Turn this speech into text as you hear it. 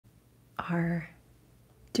are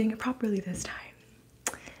doing it properly this time.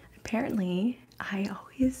 Apparently, I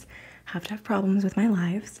always have to have problems with my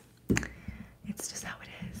lives. It's just how it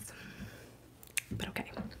is. But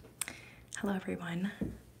okay. Hello, everyone.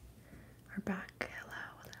 We're back. Hello.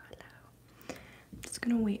 I'm just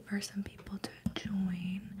gonna wait for some people to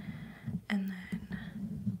join and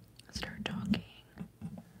then start talking.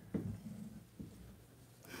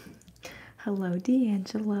 Hello,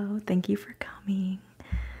 D'Angelo. Thank you for coming.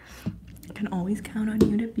 I can always count on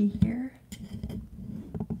you to be here.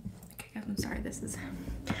 Okay, guys, I'm sorry. This is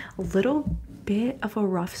a little bit of a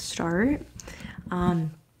rough start.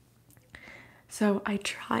 So I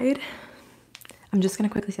tried, I'm just gonna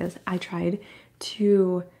quickly say this. I tried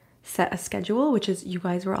to set a schedule, which is you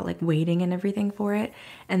guys were all like waiting and everything for it.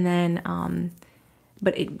 And then,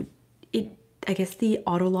 but I guess the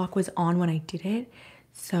auto lock was on when I did it.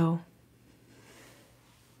 So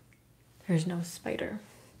there's no spider,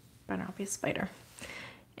 but an obvious spider.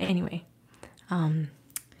 Anyway,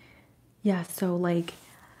 yeah, so like,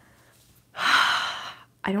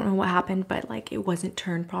 I don't know what happened, but like it wasn't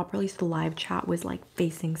turned properly, so the live chat was like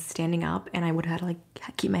facing standing up, and I would have to like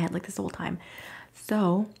keep my head like this the whole time.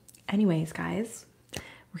 So anyways, guys,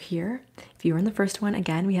 we're here. If you were in the first one,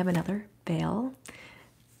 again, we have another fail,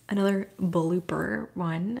 another blooper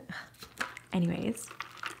one. Anyways,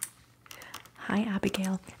 hi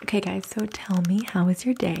Abigail. Okay guys, so tell me, how was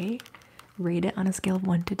your day? Rate it on a scale of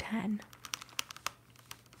 1 to 10.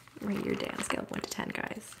 Rate your day on a scale of 1 to 10,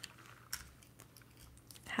 guys.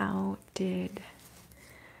 How did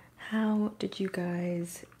you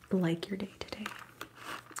guys like your day today?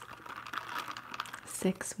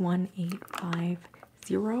 6, 1, 8, 5,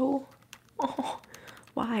 0. Oh,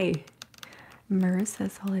 why? Mer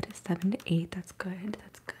says solid is 7 to 8. That's good.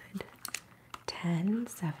 That's good. 10,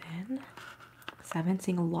 7. 7,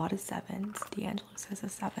 seeing a lot of 7s. D'Angelo says a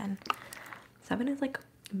 7. 7 is like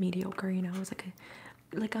mediocre, you know. It's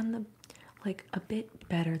like on the like a bit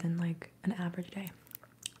better than like an average day.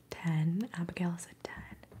 10. Abigail said 10.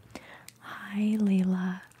 Hi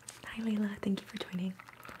Layla. Hi Layla. Thank you for joining.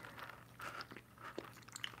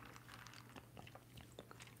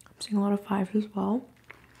 I'm seeing a lot of 5s as well.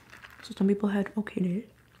 So some people had okay days.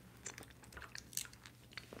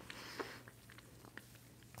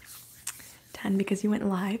 10 because you went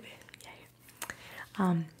live.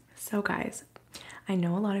 Yay. So guys, I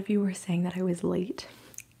know a lot of you were saying that I was late,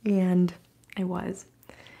 and I was.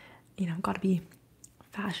 You know, gotta be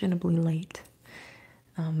fashionably late.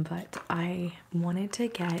 But I wanted to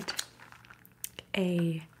get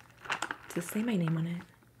a, does it say my name on it?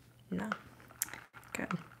 No.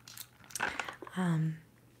 Good. Hi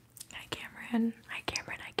Cameron. Hi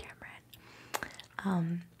Cameron. Hi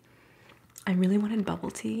Cameron. I really wanted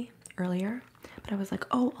bubble tea earlier, but I was like,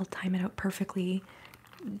 oh, I'll time it out perfectly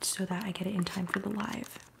so that I get it in time for the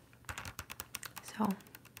live. So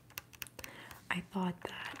I thought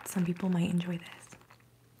that some people might enjoy this.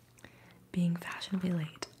 Being fashionably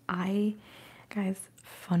late. Guys,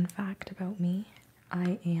 fun fact about me,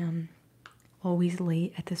 I am always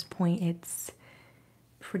late at this point. It's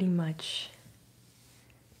pretty much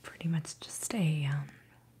just a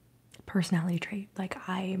personality trait. Like,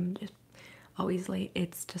 I'm just always late.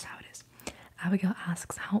 It's just how it is. Abigail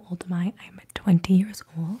asks, how old am I? I'm 20 years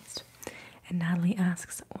old. And Natalie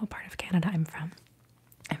asks, what part of Canada I'm from.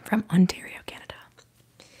 I'm from Ontario, Canada.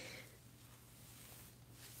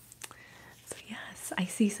 So yes, I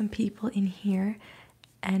see some people in here.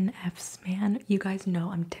 NF's man, you guys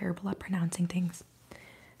know I'm terrible at pronouncing things.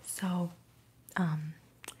 So,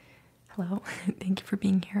 hello, thank you for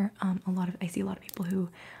being here. I see a lot of people who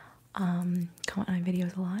comment on my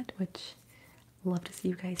videos a lot, which love to see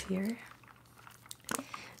you guys here.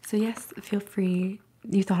 So yes, feel free.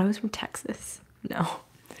 You thought I was from Texas? No,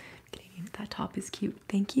 kidding. That top is cute.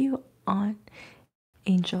 Thank you, Aunt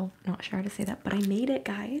Angel. Not sure how to say that, but I made it,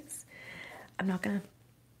 guys. I'm not gonna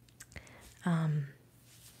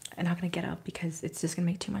get up because it's just gonna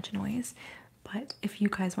make too much noise. But if you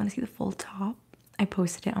guys want to see the full top, I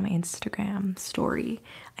posted it on my Instagram story.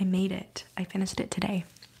 I made it. I finished it today.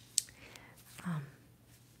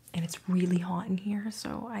 And it's really hot in here,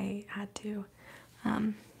 so I had to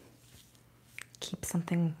keep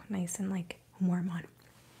something nice and like warm on.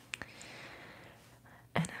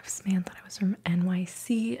 NF's man thought I was from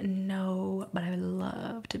NYC. No, but I would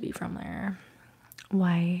love to be from there.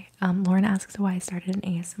 Why? Lauren asks why I started an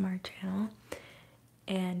ASMR channel,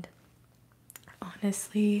 and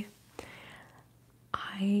honestly,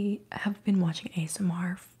 I have been watching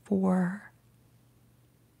ASMR for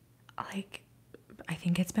like, I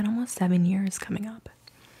think it's been almost 7 years coming up,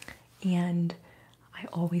 and I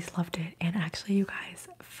always loved it. And actually, you guys,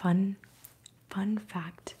 fun fun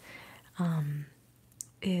fact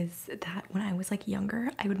is that when I was like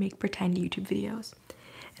younger, I would make pretend YouTube videos,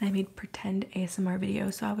 and I made pretend ASMR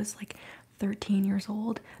videos. So I was like 13 years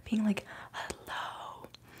old, being like, "Hello,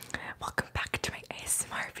 welcome back to my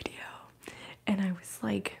ASMR video," and I was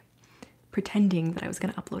like pretending that I was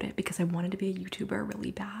gonna upload it because I wanted to be a YouTuber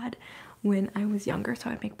really bad when I was younger.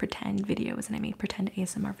 So I'd make pretend videos, and I made pretend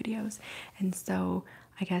ASMR videos, and so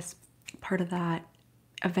I guess part of that,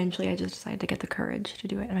 eventually I just decided to get the courage to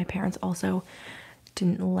do it. And my parents also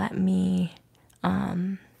didn't let me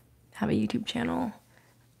have a YouTube channel,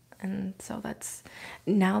 and so that's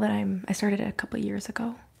now that I started it a couple of years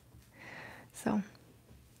ago. So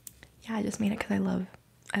yeah, I just made it because I love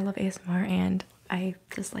ASMR, and I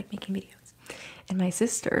just like making videos. And my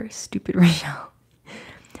sister, stupid Rachel,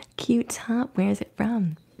 cute top, where's it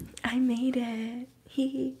from? I made it.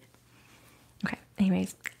 Hee. Okay,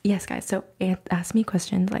 anyways, yes guys, so ask me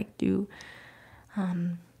questions like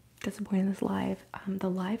that's the point of this live. The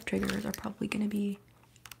live triggers are probably gonna be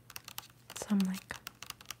some like,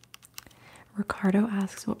 Ricardo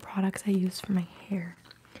asks what products I use for my hair.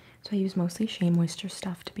 So I use mostly Shea Moisture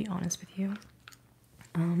stuff, to be honest with you.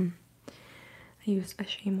 I use a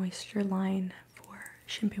Shea Moisture line for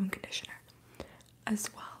shampoo and conditioner,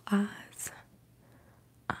 as well as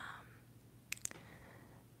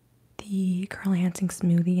the curl enhancing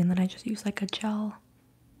smoothie, and then I just use like a gel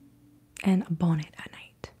and a bonnet at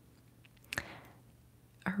night.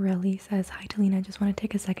 Aurelie says, "Hi Talina, I just want to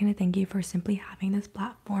take a second to thank you for simply having this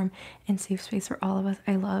platform and safe space for all of us.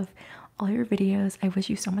 I love all your videos. I wish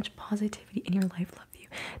you so much positivity in your life. Love you."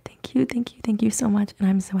 Thank you, thank you, thank you so much. And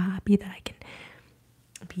I'm so happy that I can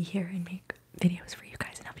be here and make videos for you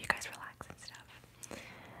guys and help you guys relax and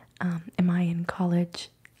stuff. Am I in college?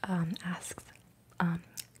 Asks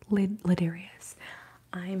Ladarius.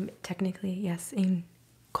 I'm technically, yes, in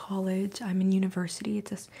college. I'm in university.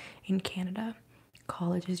 It's just in Canada.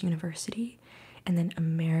 College is university, and then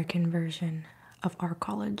American version of our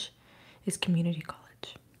college is community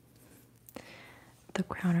college. The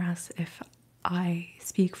Crowner asks if I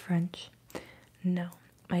speak French. No,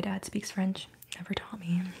 my dad speaks French. Never taught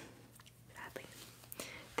me, sadly.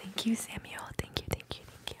 Thank you, Samuel. Thank you, thank you,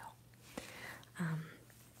 thank you.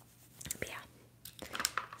 But yeah,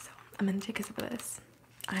 so I'm gonna take a sip of this.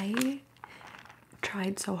 I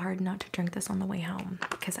tried so hard not to drink this on the way home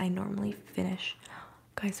because I normally finish.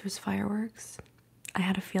 Guys, there's fireworks. I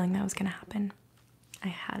had a feeling that was gonna happen. I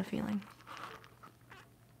had a feeling.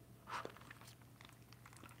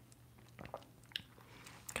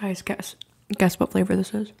 Guys, guess what flavor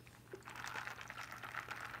this is?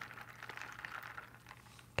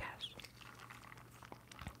 Guess.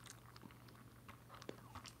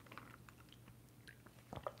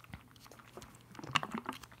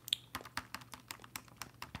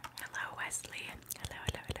 Hello, Wesley.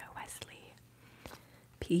 Hello, Wesley.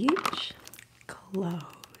 Peach?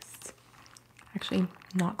 Close. Actually,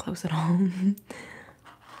 not close at all.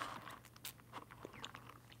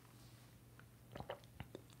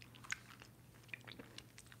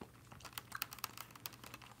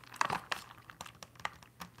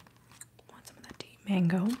 Want some of that deep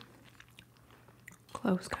mango?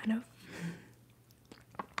 Close, kind of.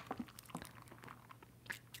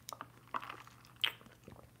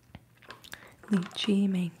 Lychee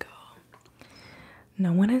mango.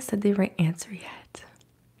 No one has said the right answer yet.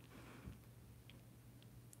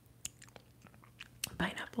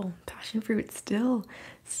 Pineapple, passion fruit, still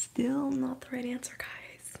not the right answer,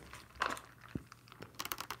 guys.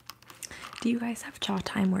 Do you guys have chaw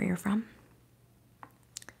time where you're from?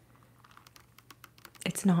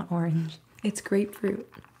 It's not orange, it's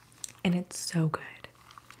grapefruit, and it's so good.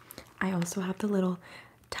 I also have the little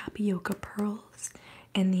tapioca pearls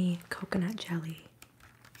and the coconut jelly.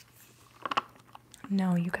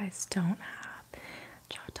 No, you guys don't have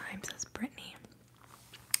chaw time, says Brittany.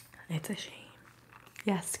 It's a shame.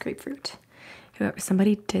 Yes, grapefruit. Whoever,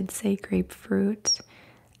 somebody did say grapefruit.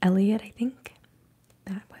 Elliot, I think.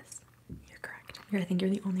 That was, you're correct. I think you're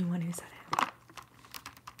the only one who said it.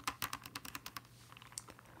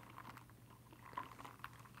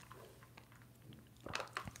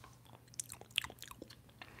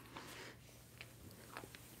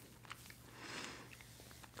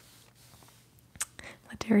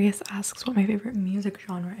 Ladarius asks what my favorite music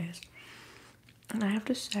genre is. And I have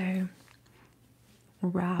to say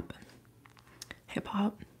rap, hip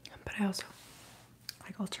hop, but I also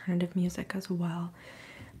like alternative music as well.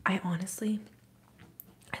 I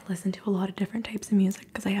listen to a lot of different types of music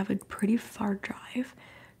because I have a pretty far drive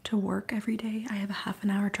to work every day. I have a half an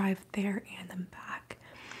hour drive there and then back.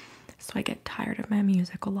 So I get tired of my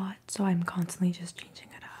music a lot. So I'm constantly just changing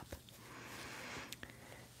it up.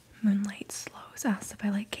 Moonlight Slows asked if I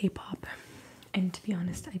like K-pop. And to be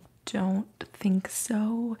honest, I don't think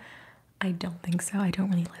so. I don't think so. I don't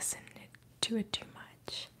really listen to it too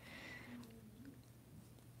much.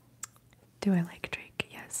 Do I like Drake?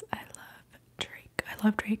 Yes, I love Drake. I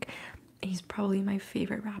love Drake. He's probably my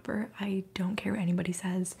favorite rapper. I don't care what anybody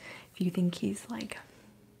says. If you think he's like,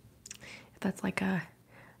 if that's like a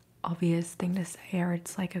obvious thing to say, or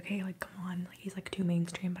it's like, okay, like come on, like he's like too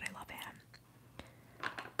mainstream, but I love him.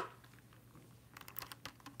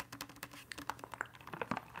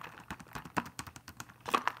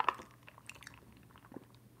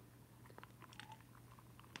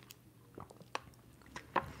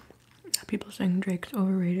 People saying Drake's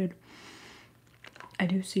overrated. I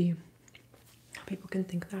do see how people can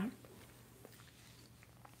think that.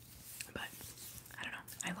 But I don't know.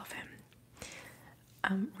 I love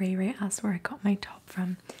him. Ray Ray asked where I got my top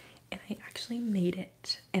from. And I actually made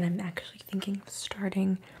it. And I'm actually thinking of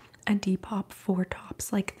starting a Depop 4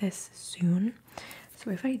 tops like this soon.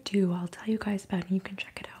 So if I do, I'll tell you guys about it and you can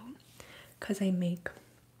check it out. Because I make...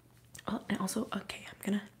 Oh, and also, okay, I'm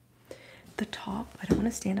gonna... The top, I don't want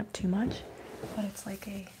to stand up too much, but it's like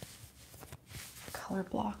a color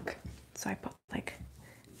block. So I put like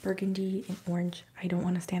burgundy and orange. I don't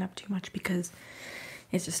want to stand up too much because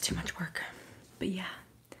it's just too much work. But yeah,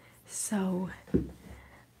 so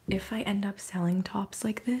if I end up selling tops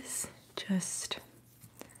like this, just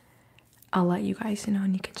I'll let you guys know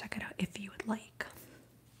and you can check it out if you would like.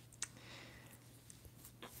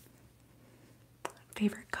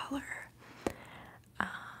 Favorite color?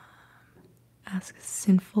 Ask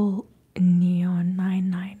Sinful Neon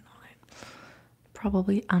 999.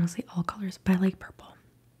 Probably, honestly, all colors, but I like purple.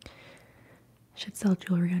 Should sell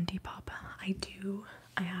jewelry on Depop. I do.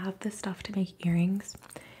 I have the stuff to make earrings,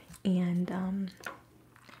 and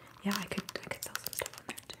yeah, I could sell some stuff on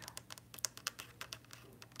there too.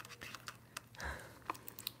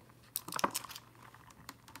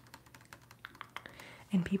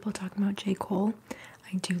 And people talking about J. Cole,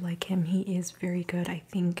 I do like him. He is very good. I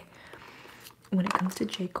think when it comes to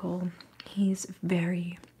J. Cole, his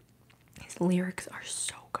lyrics are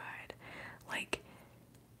so good. Like,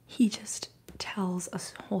 he just tells a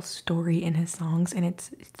whole story in his songs, and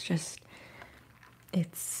it's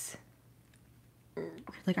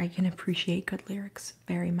like, I can appreciate good lyrics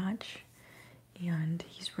very much, and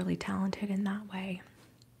he's really talented in that way.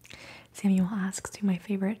 Samuel asks who my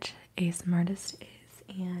favorite ASMR artist is,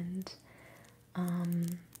 and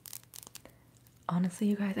honestly,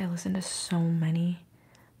 you guys, I listen to so many,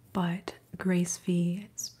 but Grace V,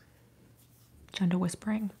 it's Gentle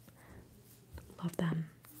Whispering, love them.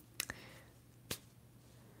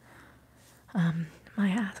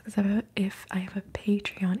 Maya asks about if I have a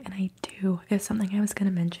Patreon, and I do. It's something I was going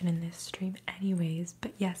to mention in this stream anyways,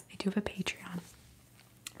 but yes, I do have a Patreon.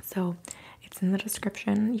 So it's in the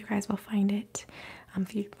description. You guys will find it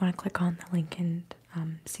if you want to click on the link and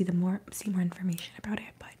see more information about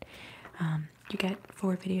it. But you get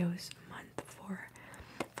 4 videos a month for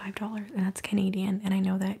 $5, and that's Canadian. And I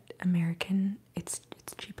know that American, it's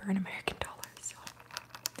cheaper in American dollars. So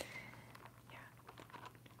yeah,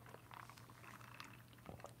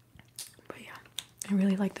 but yeah, I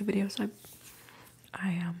really like the videos I've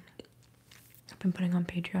been putting on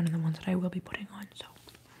Patreon and the ones that I will be putting on. So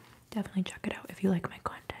definitely check it out if you like my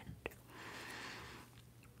content.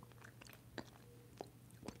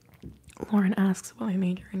 Lauren asks what my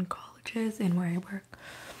major in college is and where I work.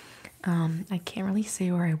 I can't really say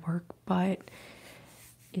where I work, but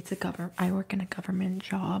it's I work in a government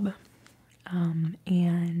job,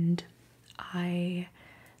 and I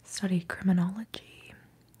study criminology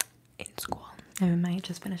in school. I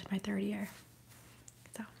just finished my 3rd year.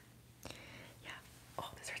 So yeah. Oh,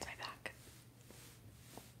 this hurts my back.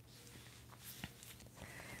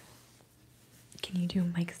 Can you do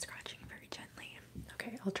mic scratching very gently?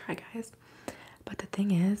 Okay, I'll try, guys. But the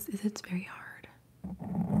thing is it's very hard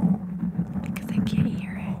because I can't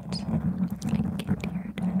hear it. I can't hear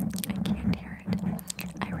it. I can't hear it.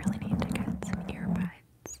 I really need to get some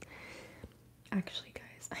earbuds. Actually,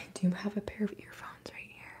 guys, I do have a pair of earphones right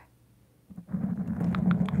here.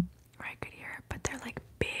 Or I could hear it, but they're like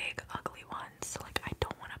big, ugly ones. So like I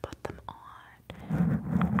don't want to put them on.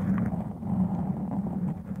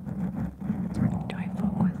 Do I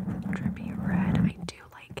fuck with Drippy Red? I do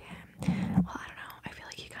like him. Well, I don't know. I feel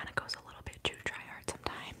like he kind of goes a little bit too tryhard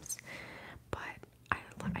sometimes, but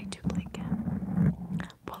I do like him.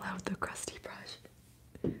 Pull out the crusty brush.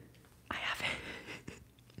 I have it.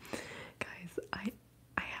 Guys, I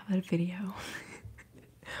have a video.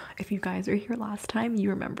 If you guys were here last time, you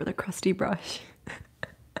remember the crusty brush.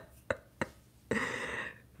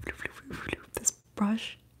 This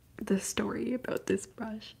brush the story about this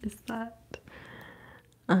brush is that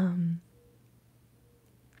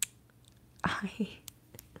I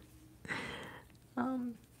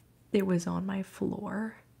it was on my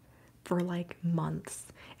floor for like months,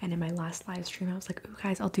 and in my last live stream I was like, "Ooh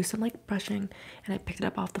guys, I'll do some like brushing," and I picked it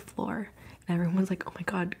up off the floor and everyone's like, "Oh my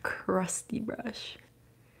god, crusty brush."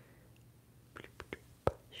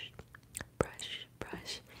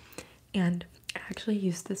 Brush. And I actually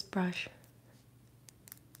used this brush.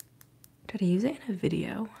 Did I use it in a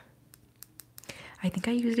video? I think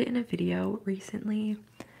I used it in a video recently,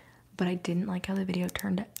 but I didn't like how the video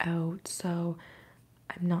turned out, so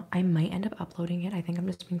I might end up uploading it. I think I'm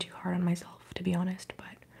just being too hard on myself, to be honest, but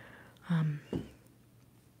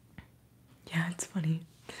yeah, it's funny.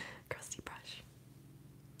 Crusty brush.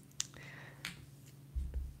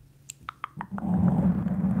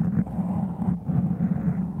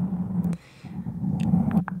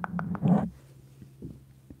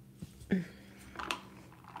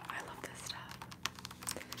 I love this stuff.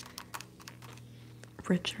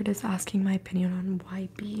 Richard is asking my opinion on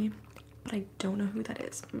YB, but I don't know who that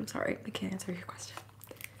is. I'm sorry, I can't answer your question.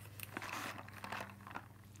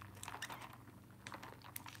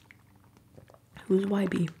 Who's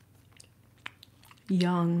YB?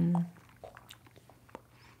 Young.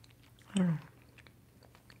 I don't know.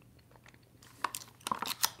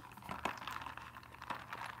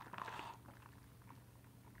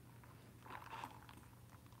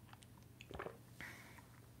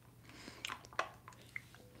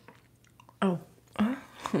 Oh.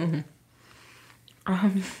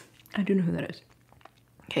 I do know who that is.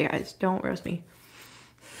 Okay, guys, don't roast me.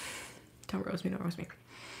 Don't roast me.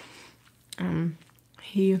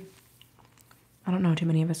 I don't know too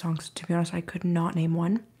many of his songs, to be honest. I could not name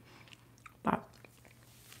one, but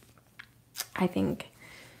I think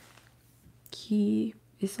he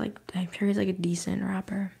is like, I'm sure he's like a decent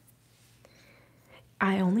rapper.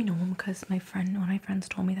 I only know him because one of my friends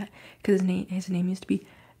told me that, because his name used to be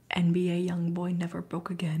NBA Youngboy Never Broke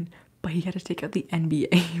Again, but he had to take out the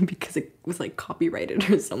NBA because it was like copyrighted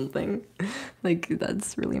or something. Like,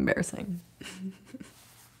 that's really embarrassing.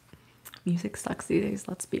 Music sucks these days,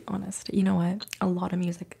 let's be honest. You know what? A lot of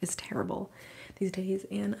music is terrible these days,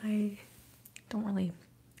 and I don't know.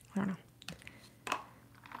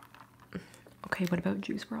 Okay, what about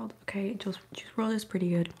Juice WRLD? Okay, Juice WRLD is pretty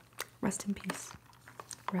good. Rest in peace.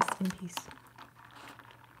 Rest in peace.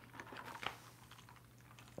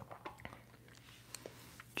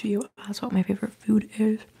 Gio asked what my favorite food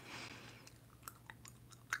is.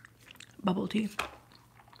 Bubble tea.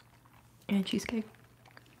 And cheesecake.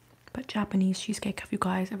 But Japanese cheesecake, have you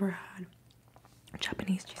guys ever had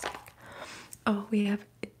Japanese cheesecake? Oh, we have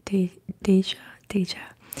Deja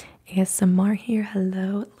ASMR here.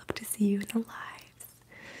 Hello, love to see you in the lives.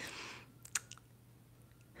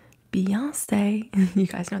 Beyonce, you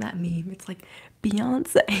guys know that meme. It's like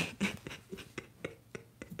Beyonce.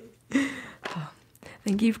 Oh,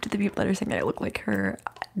 thank you to the people that are saying that I look like her.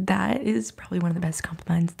 That is probably one of the best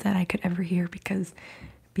compliments that I could ever hear, because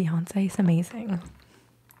Beyonce is amazing.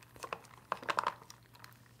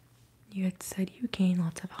 You had said you gained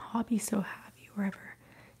lots of hobbies, so have you ever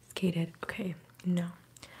skated? Okay, no.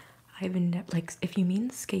 I've never, like, if you mean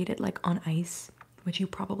skated like on ice, which you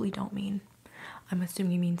probably don't mean, I'm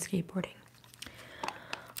assuming you mean skateboarding.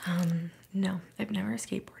 No, I've never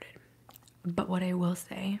skateboarded. But what I will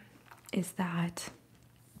say is that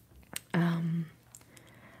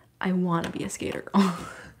I want to be a skater girl.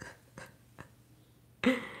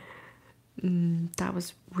 That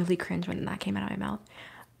was really cringe when that came out of my mouth.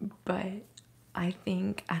 But I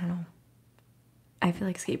think, I don't know, I feel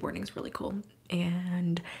like skateboarding is really cool.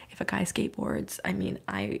 And if a guy skateboards, I mean,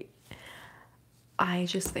 I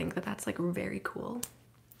just think that that's like very cool.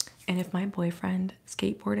 And if my boyfriend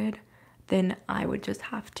skateboarded, then I would just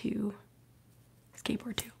have to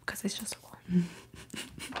skateboard too, because it's just cool.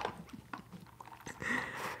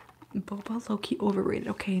 Boba low-key overrated.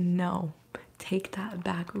 Okay, no. Take that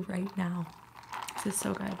back right now. This is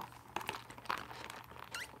so good.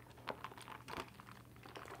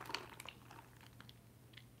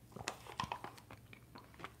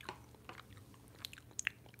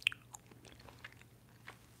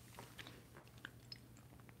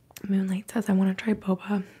 Moonlight says I want to try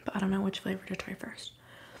boba, but I don't know which flavor to try first.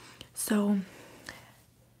 So,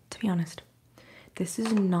 to be honest, this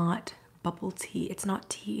is not bubble tea. It's not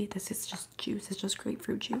tea. This is just juice. It's just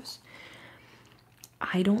grapefruit juice.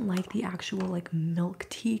 I don't like the actual like milk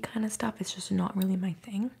tea kind of stuff. It's just not really my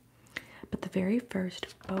thing. But the very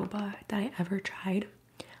first boba that I ever tried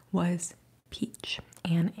was peach,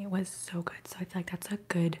 and it was so good. So I feel like that's a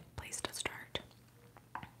good place to start.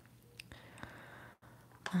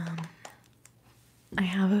 I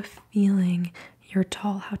have a feeling you're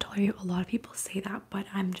tall. How tall are you? A lot of people say that, but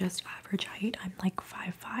I'm just average height. I'm like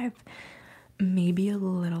 5'5", maybe a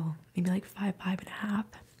little, maybe like 5'5.5". I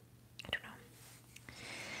don't know.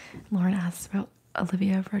 Lauren asks about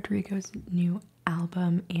Olivia Rodrigo's new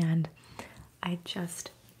album, and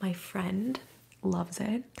my friend loves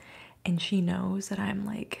it, and she knows that I'm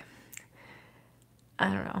like, I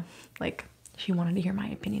don't know, like, she wanted to hear my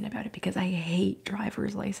opinion about it because I hate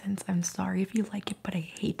Driver's License. I'm sorry if you like it, but I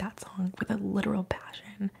hate that song with a literal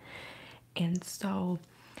passion. And so,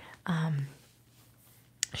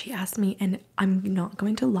 she asked me, and I'm not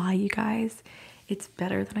going to lie, you guys, it's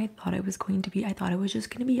better than I thought it was going to be. I thought it was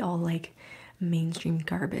just going to be all like mainstream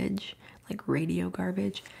garbage, like radio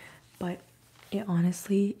garbage, but it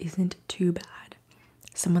honestly isn't too bad.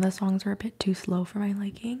 Some of the songs are a bit too slow for my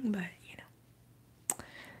liking, but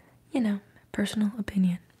personal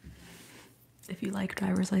opinion. If you like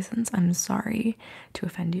Driver's License, I'm sorry to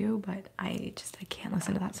offend you, but I can't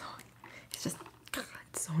listen to that song. It's just,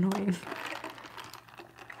 it's so annoying.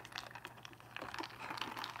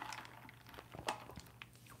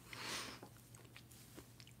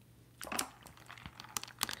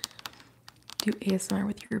 Do ASMR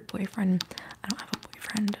with your boyfriend. I don't have a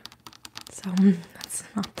boyfriend, so that's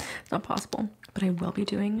not possible. But I will be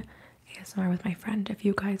doing ASMR with my friend. If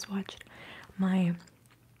you guys watched my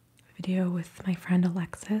video with my friend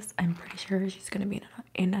Alexis, I'm pretty sure she's gonna be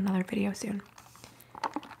in another video soon.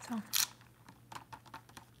 So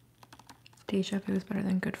Deja Vu is better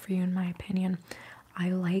than Good For You in my opinion. I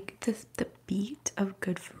like the beat of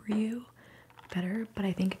Good For You better, but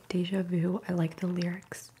I think Deja Vu, I like the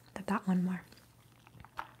lyrics that one more.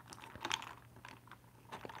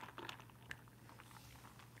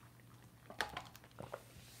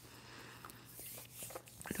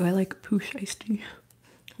 Do I like Pooh Shiesty?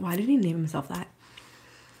 Why did he name himself that?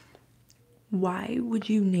 Why would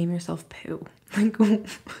you name yourself Pooh? Like,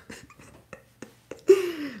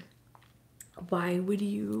 why would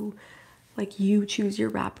you, like, you choose your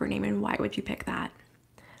rapper name and why would you pick that?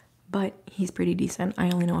 But he's pretty decent.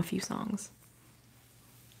 I only know a few songs.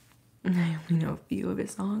 I only know a few of his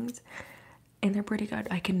songs, and they're pretty good.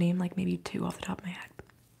 I can name like maybe 2 off the top of my head,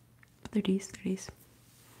 but they're decent.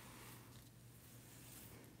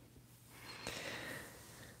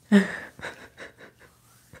 Oh,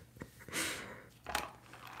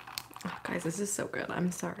 guys, this is so good.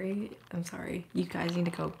 I'm sorry. You guys need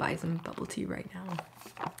to go buy some bubble tea right now,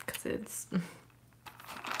 because it's...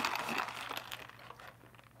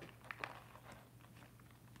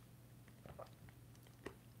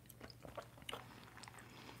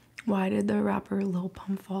 Why did the rapper Lil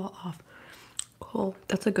Pump fall off? Cool,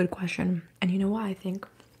 that's a good question. And you know what I think?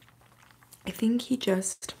 I think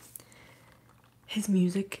his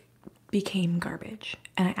music became garbage.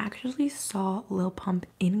 And I actually saw Lil Pump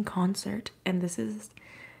in concert, and this is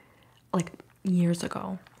like years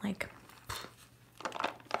ago. Like,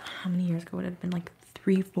 how many years ago would it have been? Like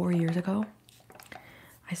 3-4 years ago.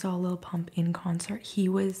 I saw Lil Pump in concert. He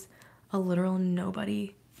was a literal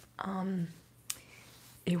nobody.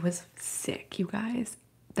 It was sick, you guys.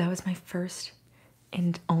 That was my first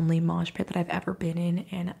and only mosh pit that I've ever been in,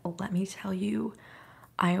 and let me tell you,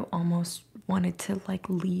 I almost wanted to like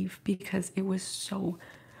leave because it was so,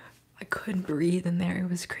 I couldn't breathe in there. It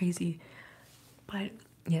was crazy. But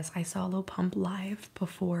yes, I saw Lil Pump live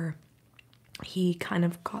before he kind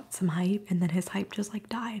of got some hype, and then his hype just like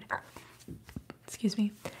died. Excuse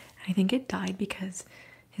me. And I think it died because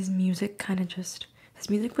his music his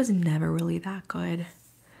music was never really that good,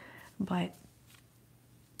 but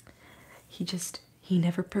he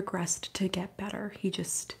never progressed to get better. He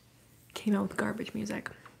just came out with garbage music.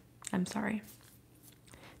 I'm sorry.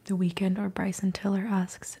 The Weeknd or Bryson Tiller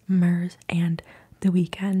asks Murs and The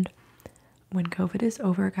Weeknd. When COVID is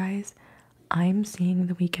over, guys, I'm seeing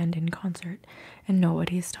The Weeknd in concert, and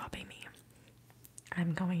nobody is stopping me.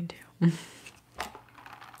 I'm going to.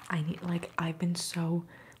 I've been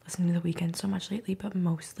listening to The Weeknd so much lately, but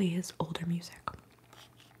mostly his older music.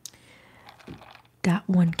 That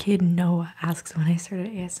one kid Noah asks when I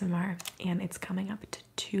started ASMR, and it's coming up to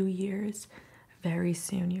 2 years very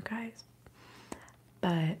soon, you guys. But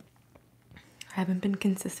I haven't been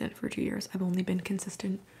consistent for 2 years. I've only been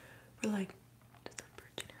consistent for like December,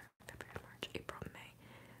 January, February, March, April, May.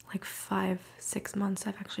 Like 5-6 months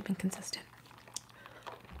I've actually been consistent.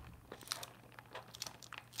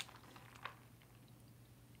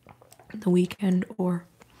 The Weeknd or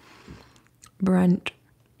Brent.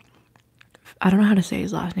 I don't know how to say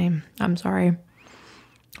his last name. I'm sorry.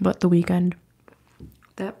 But The Weeknd.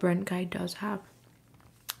 That Brent guy does have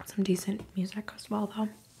some decent music as well, though.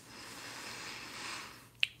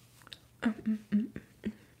 Okay.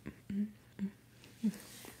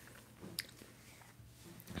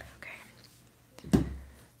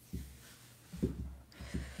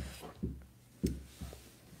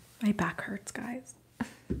 My back hurts, guys.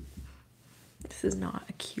 This is not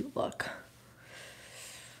a cute look.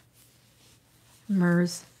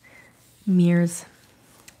 Mears.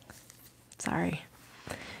 Sorry.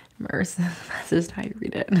 Mers. That's just how you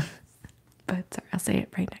read it. But sorry, I'll say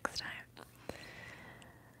it right next time.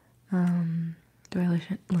 Do I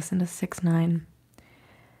listen to 6ix9ine?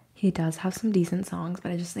 He does have some decent songs,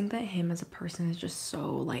 but I just think that him as a person is just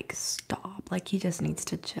so like stop. Like he just needs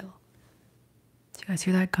to chill. Did you guys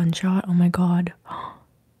hear that gunshot? Oh my god.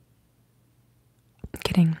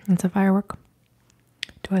 Kidding. It's a firework.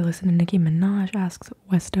 Do I listen to Nicki Minaj? Asks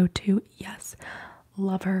Westo2. Yes.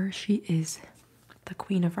 Love her. She is the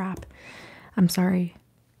queen of rap. I'm sorry,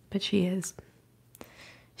 but she is.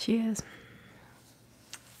 She is.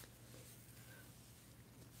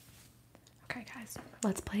 Okay, guys,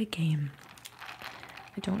 let's play a game.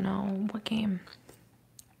 I don't know what game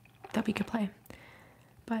that we could play,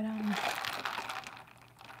 but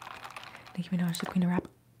Nicki Minaj, the queen of rap.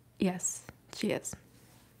 Yes, she is.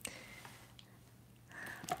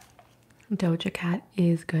 Doja Cat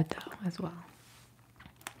is good though as well.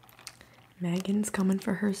 Megan's coming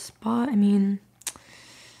for her spot. I mean,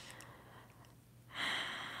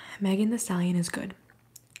 Megan Thee Stallion is good.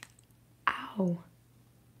 Ow.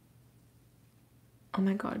 Oh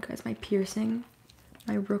my god, guys, my piercing,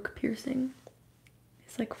 my rook piercing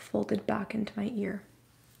is like folded back into my ear.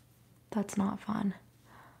 That's not fun.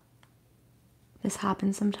 This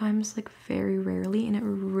happens sometimes, like very rarely, and it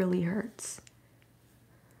really hurts.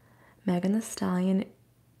 Megan Thee Stallion.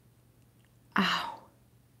 Ow.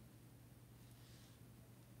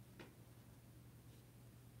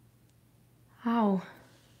 Ow.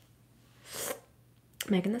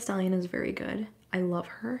 Megan Thee Stallion is very good. I love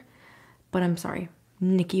her. But I'm sorry.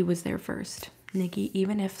 Nicki was there first. Nicki,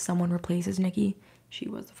 even if someone replaces Nicki, she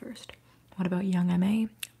was the first. What about Young M.A?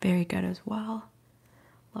 Very good as well.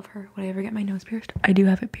 Love her. Would I ever get my nose pierced? I do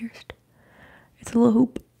have it pierced. It's a little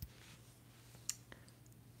hoop.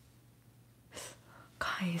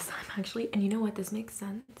 Guys, I'm actually, and you know what? This makes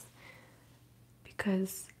sense.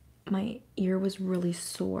 Because my ear was really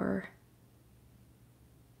sore.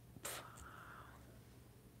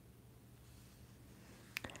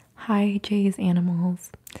 Hi, Jay's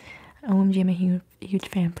Animals. OMG, I'm a huge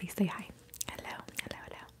fan. Please say hi. Hello, hello,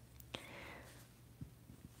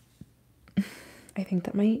 hello. I think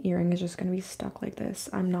that my earring is just going to be stuck like this.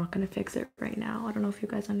 I'm not going to fix it right now. I don't know if you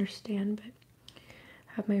guys understand, but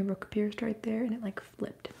I have my rook pierced right there and it like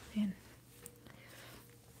flipped in.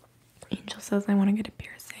 Angel says I want to get a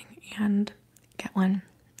piercing and get one.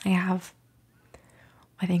 I have,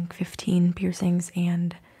 I think, 15 piercings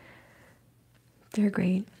and they're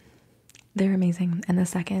great. They're amazing. And the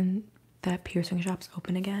second that piercing shops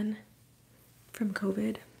open again from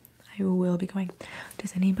COVID, I will be going.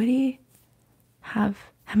 Does anybody have,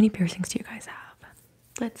 how many piercings do you guys have?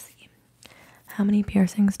 Let's see. How many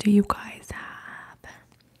piercings do you guys have?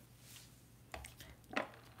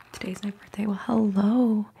 Today's my birthday. Well,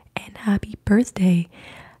 hello and happy birthday,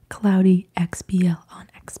 Cloudy XBL on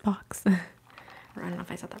Xbox. Or I don't know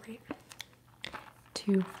if I said that right.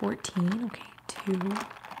 214. Okay, 2.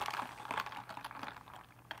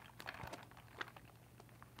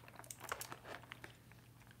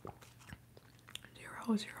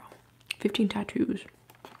 0. 15 tattoos.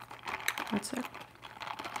 That's it.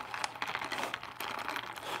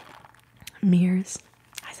 Mirrors.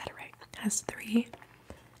 I said it right. Has 3.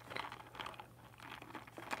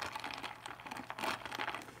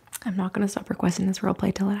 I'm not going to stop requesting this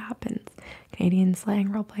roleplay till it happens. Canadian slang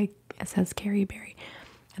roleplay, it says Carrie Berry.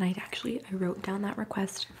 And I wrote down that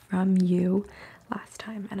request from you last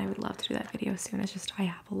time, and I would love to do that video soon. It's just I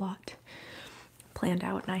have a lot planned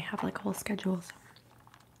out, and I have like a whole schedule. So.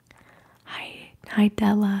 Hi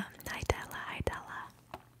Della. Hi Della. Hi Della.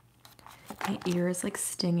 My ear is like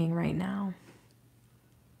stinging right now.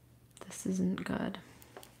 This isn't good.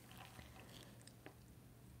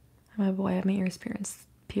 My boy, I have my ears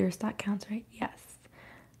pierced. That counts, right? Yes.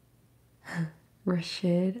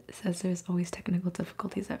 Rashid says there's always technical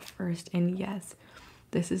difficulties at first, and yes,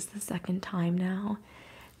 this is the second time now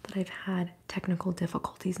that I've had technical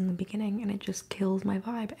difficulties in the beginning, and it just kills my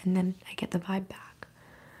vibe, and then I get the vibe back.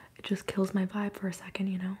 It just kills my vibe for a second,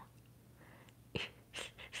 you know?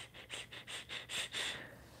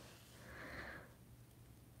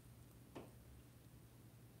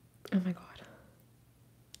 Oh my god.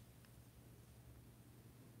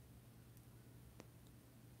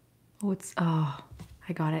 Oh,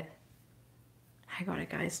 I got it. I got it,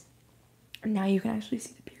 guys. Now you can actually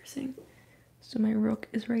see the piercing. So my rook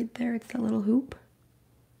is right there. It's that little hoop.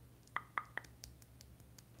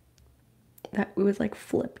 That was like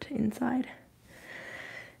flipped inside.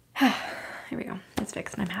 Here we go. It's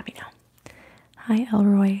fixed and I'm happy now. Hi,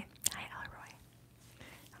 Elroy. Hi, Elroy.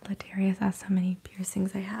 Ladarius asked how many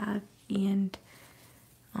piercings I have, and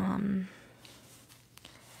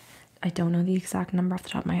I don't know the exact number off the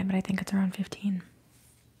top of my head, but I think it's around 15.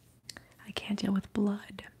 I can't deal with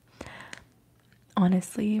blood.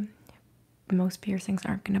 Honestly, most piercings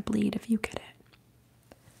aren't going to bleed if you get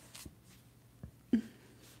it.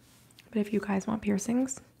 But if you guys want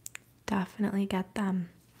piercings, definitely get them.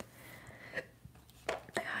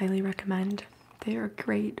 I highly recommend. They're a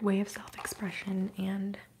great way of self-expression,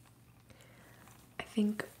 and I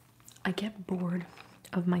think I get bored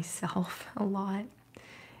of myself a lot,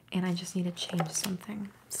 and I just need to change something.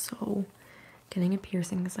 So getting a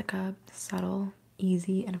piercing is like a subtle,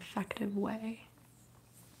 easy, and effective way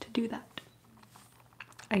to do that.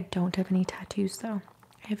 I don't have any tattoos though.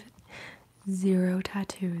 I have 0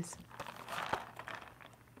 tattoos.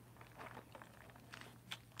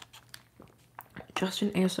 Just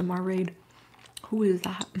an ASMR raid. Who is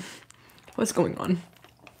that? What's going on?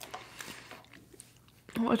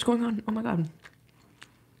 What's going on? Oh my god.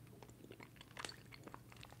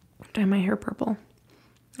 Dye my hair purple.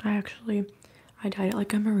 I dyed it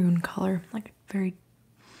like a maroon color, like very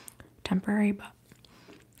temporary, but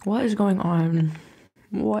what is going on?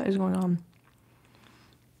 What is going on?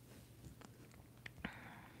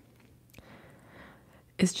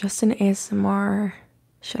 It's just an ASMR.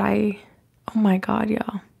 Should I? Oh my god,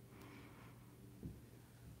 y'all.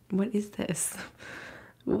 What is this?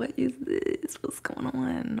 What is this? What's going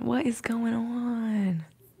on? What is going on?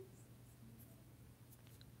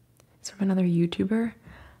 It's from another YouTuber?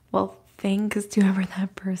 Well, thanks to whoever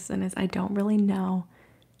that person is. I don't really know.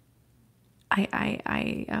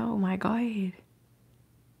 Oh my god.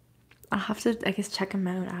 I'll have to, I guess, check him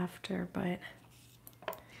out after, but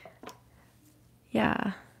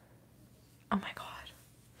yeah. Oh my god.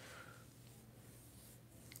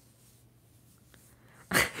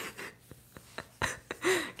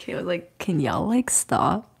 Okay, I was like, can y'all like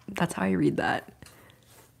stop? That's how I read that.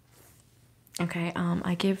 Okay,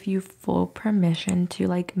 I give you full permission to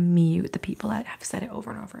like mute the people that have said it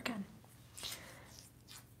over and over again.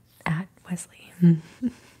 At Wesley.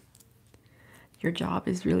 Your job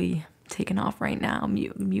is really taking off right now.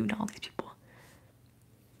 Mute all these people.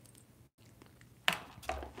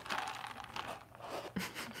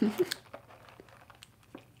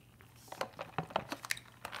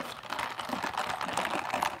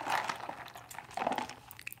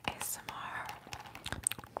 ASMR.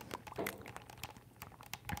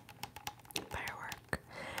 Firework.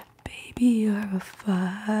 Baby, you're a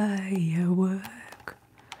firework.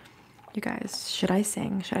 You guys, should I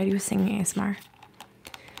sing? Should I do a singing ASMR?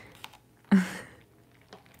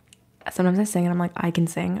 Sometimes I sing and I'm like, I can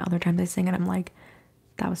sing. Other times I sing and I'm like,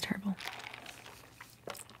 that was terrible.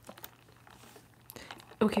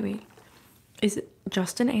 Okay, wait. Is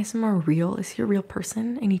Justin ASMR real? Is he a real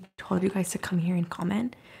person? And he told you guys to come here and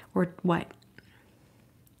comment? Or what?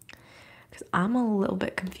 Because I'm a little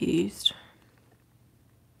bit confused.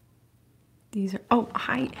 These are, oh,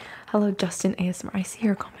 hi. Hello, Justin ASMR. I see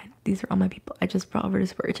your comment. These are all my people. I just brought over to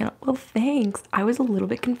support your channel. Well, thanks. I was a little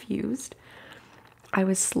bit confused. I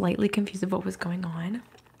was slightly confused of what was going on.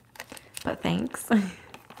 But thanks.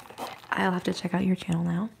 I'll have to check out your channel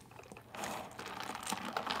now.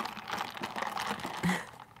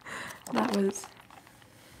 That was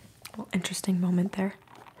an interesting moment there.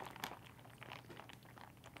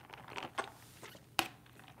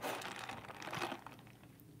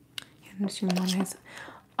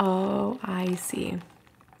 Oh, I see.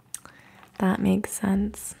 That makes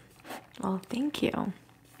sense. Well, thank you.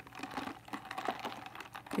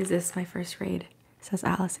 Is this my first raid? Says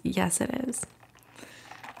Alice. Yes, it is.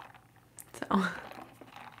 So,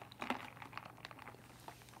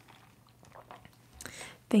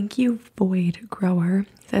 thank you, Void Grower.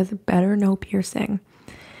 He says, better no piercing.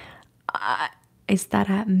 Is that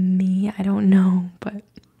at me? I don't know, but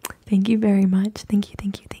thank you very much. Thank you,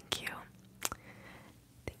 thank you, thank you.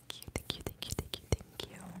 Thank you, thank you, thank you, thank you, thank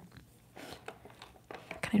you.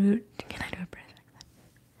 Can I do a British accent?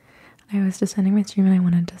 I was just ending my stream and I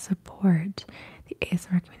wanted to support the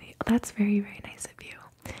ASMR community. Oh, that's very, very nice of you.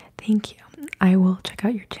 Thank you. I will check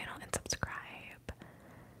out your channel and subscribe.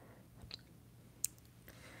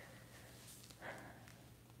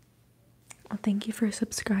 Well, thank you for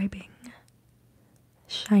subscribing.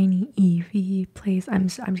 Shiny Evie plays. I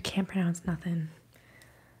can't pronounce nothing.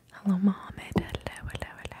 Hello, Mohammed. Hello,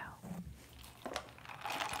 hello,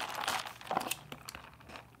 hello.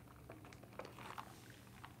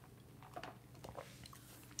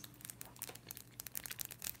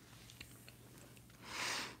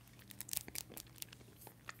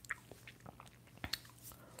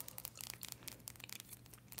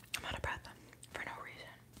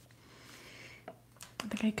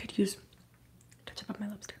 like I could use touch up on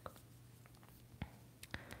my lipstick.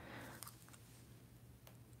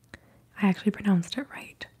 I actually pronounced it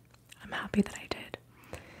right. I'm happy that I did.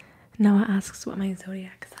 Noah asks what my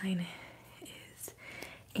zodiac sign is,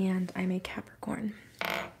 and I'm a Capricorn.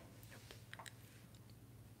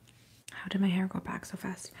 How did my hair grow back so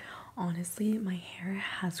fast? Honestly, my hair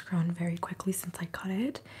has grown very quickly since I cut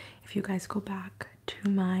it. If you guys go back to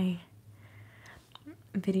my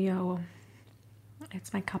video,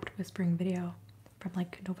 it's my cupped whispering video from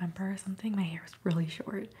like November or something. My hair was really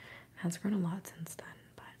short. It has grown a lot since then,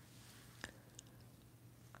 but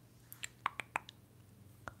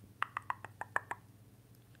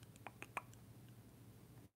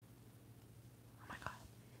oh my god.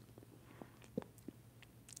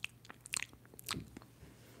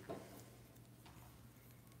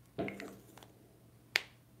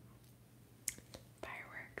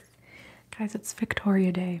 Fireworks. Guys, it's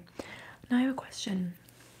Victoria Day. Now I have a question.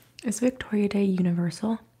 Is Victoria Day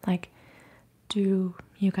universal? Like, do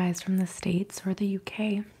you guys from the States or the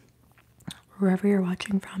UK, wherever you're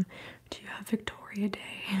watching from, do you have Victoria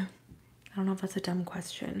Day? I don't know if that's a dumb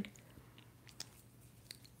question.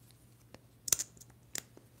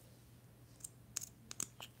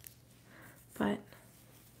 But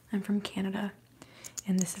I'm from Canada,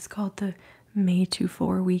 and this is called the May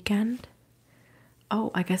 24 weekend.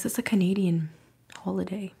 Oh, I guess it's a Canadian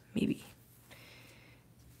holiday, maybe.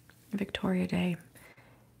 Victoria Day.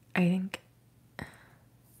 I think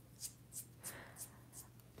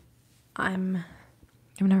I've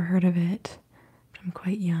never heard of it, but I'm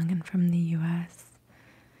quite young and from the US.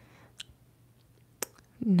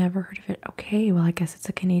 Never heard of it. Okay, well, I guess it's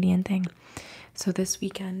a Canadian thing. So this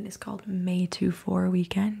weekend is called May 24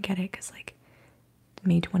 weekend. Get it? Because like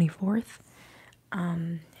May 24th.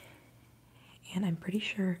 And I'm pretty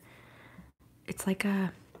sure it's like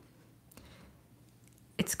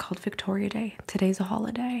it's called Victoria Day. Today's a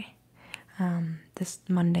holiday. This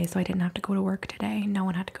Monday, so I didn't have to go to work today. No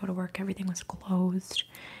one had to go to work. Everything was closed.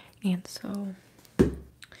 And so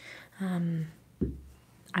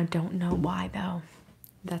I don't know why though.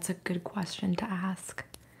 That's a good question to ask.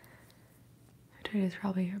 It is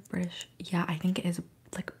probably a British. Yeah, I think it is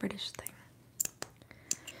like a British thing.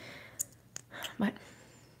 But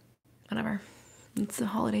whatever. It's a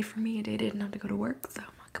holiday for me. I didn't have to go to work, so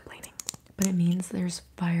I'm not complaining. But it means there's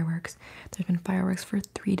fireworks. There's been fireworks for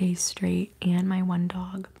 3 days straight, and my one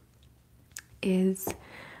dog is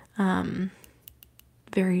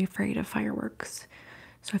very afraid of fireworks.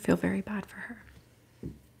 So I feel very bad for her.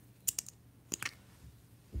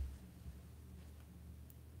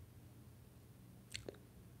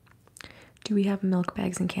 Do we have milk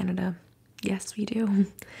bags in Canada? Yes, we do.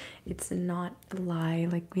 It's not a lie.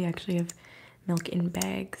 Like, we actually have milk in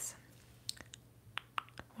bags.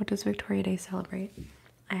 What does Victoria Day celebrate?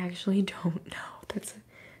 I actually don't know. That's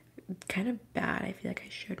kind of bad. I feel like I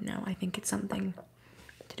should know. I think it's something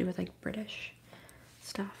to do with like British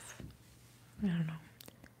stuff. I don't know.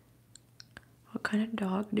 What kind of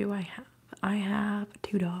dog do I have? I have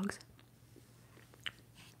 2 dogs.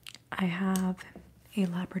 I have a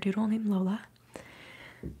Labradoodle named Lola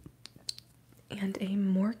and a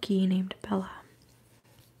Morkie named Bella.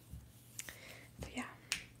 So yeah.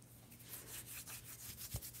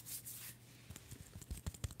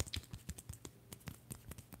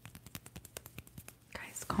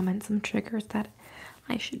 Guys, comment some triggers that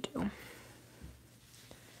I should do.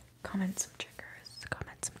 Comment some triggers.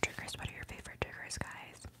 Comment some triggers. What are your favorite triggers,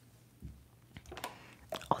 guys?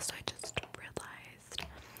 Also, I just realized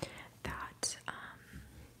that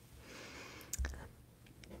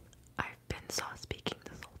I've been soft speaking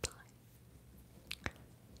this whole time.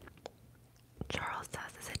 Charles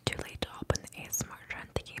says, is it too late to open the ASMR trend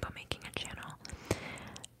thinking about making a channel?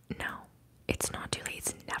 No, it's not too late.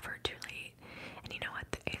 It's never too late. And you know what?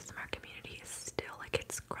 The ASMR community is still, like,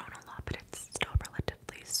 it's grown a lot, but it's still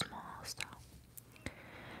relatively small, so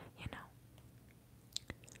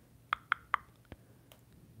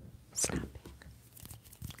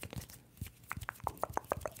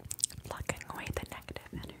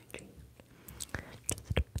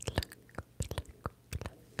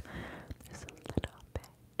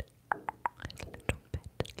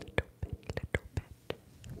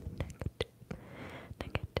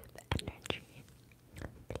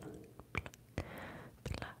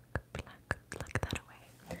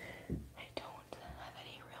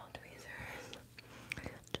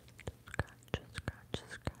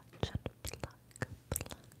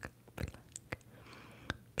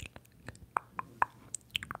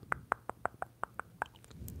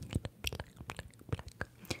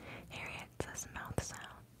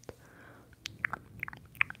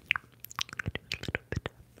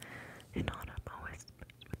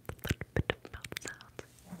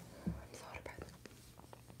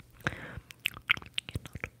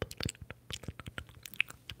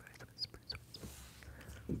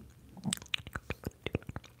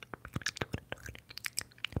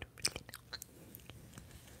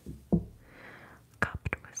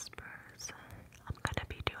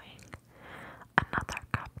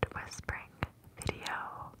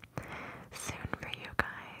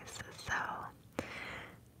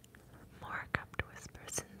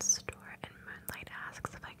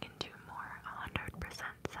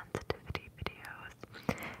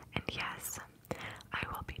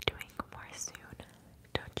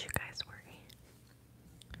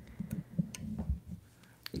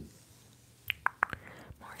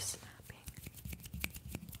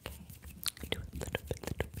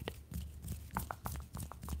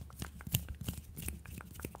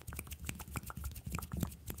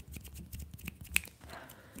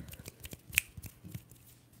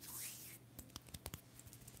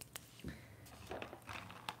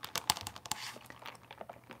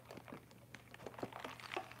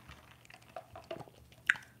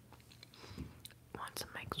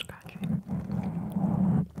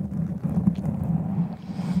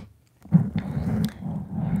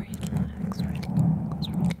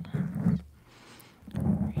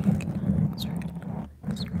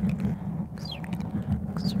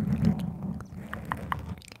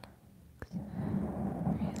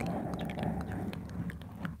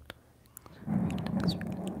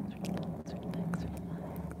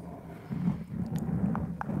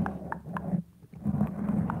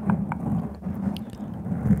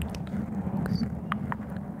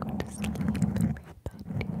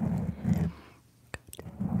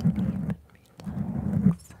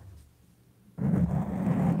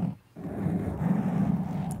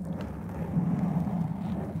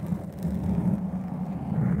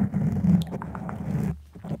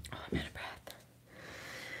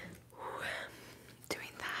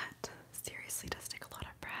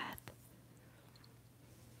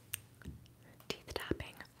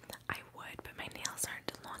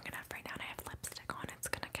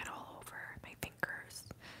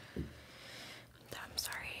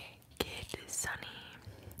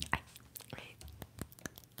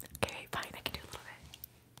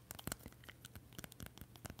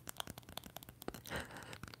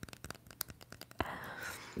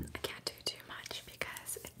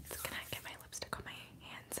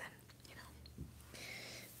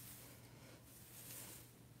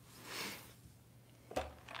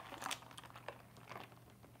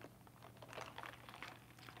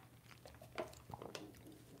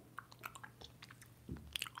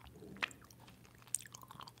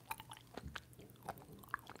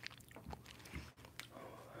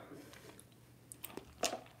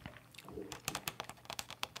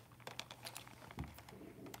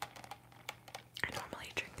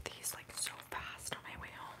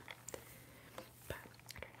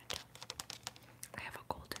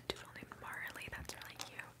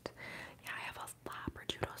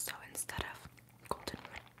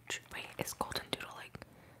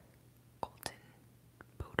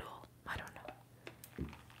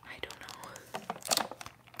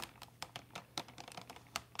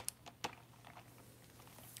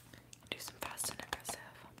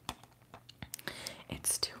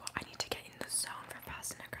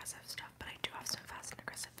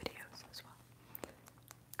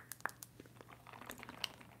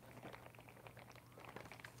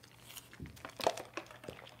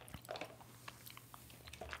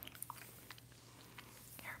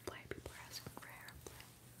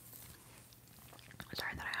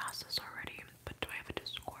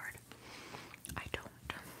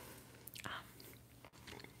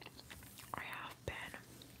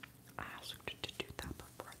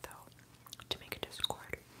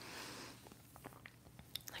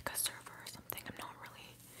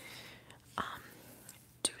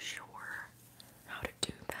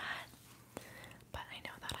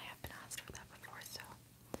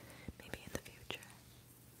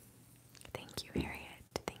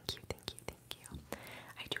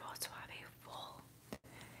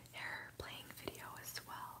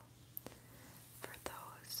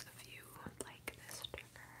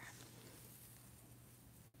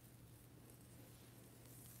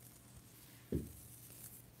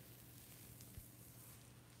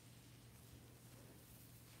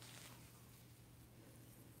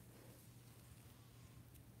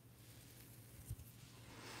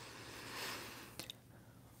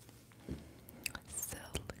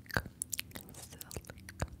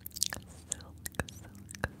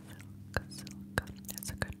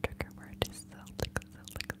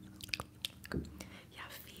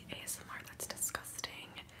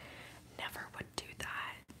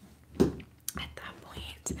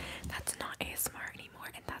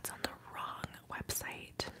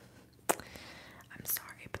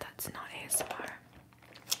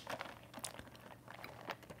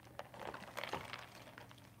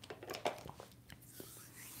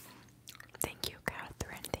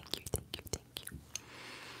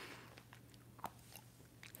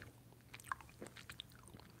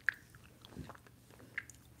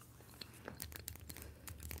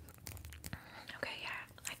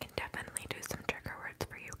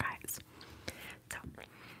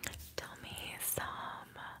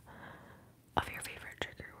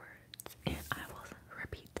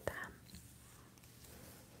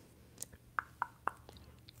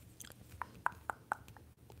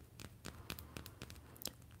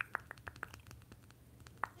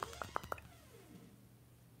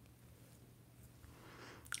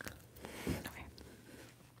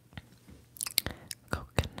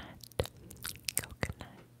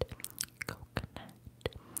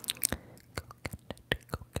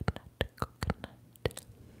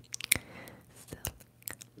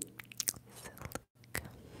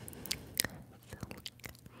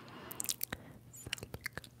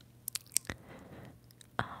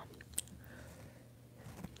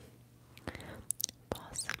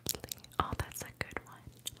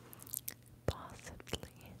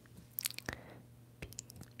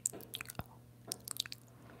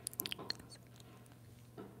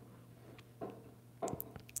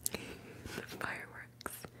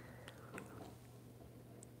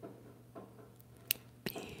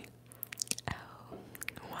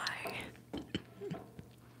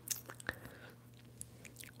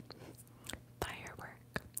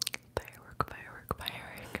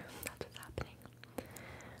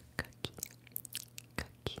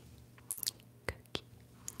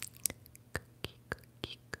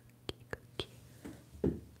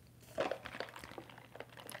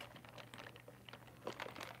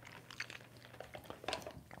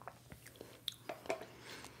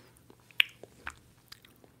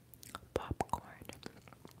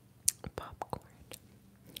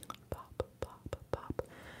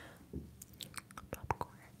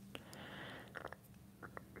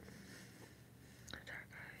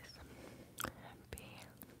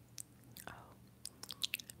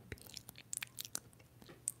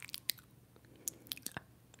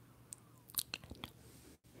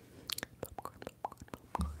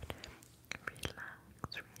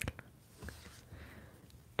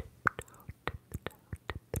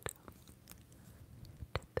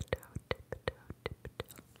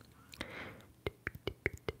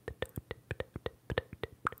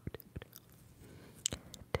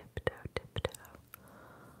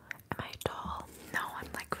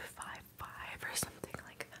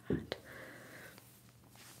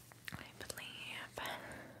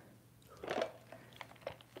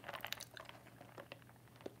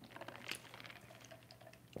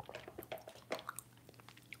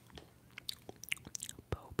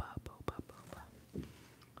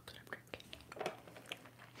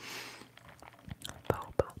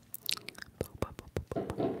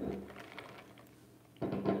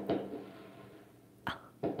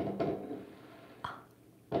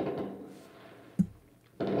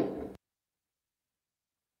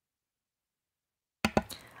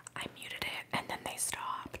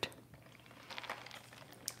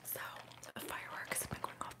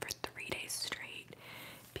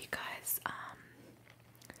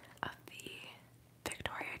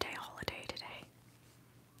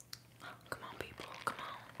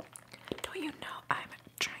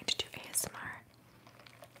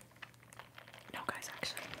know, guys,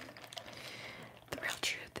 actually, the real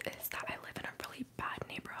truth is that I live in a really bad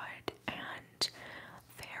neighborhood, and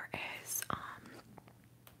there is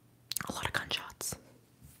a lot of gunshots.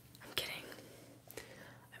 I'm kidding.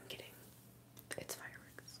 I'm kidding. It's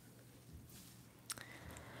fireworks.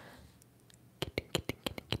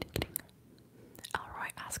 Kidding. Elroy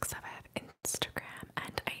asks if I have Instagram,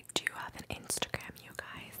 and I do have an Instagram, you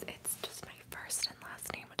guys. It's just my first and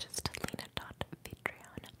last name, which is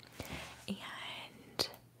Talina.Patreon. And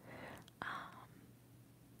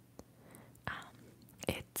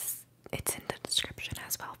it's in the description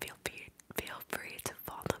as well. Feel free to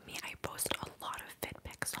follow me. I post a lot of fit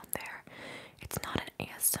pics on there. It's not an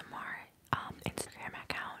ASMR Instagram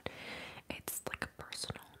account. It's like a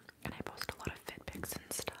personal, and I post a lot of fit pics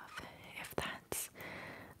and stuff.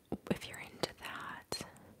 If you're into that.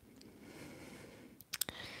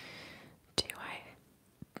 Do I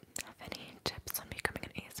have any tips on becoming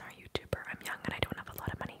an ASMR YouTuber? I'm young and I don't have a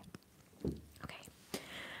lot of money. Okay,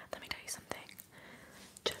 let me tell you something.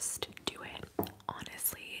 Just do it.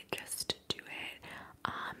 Honestly, just do it.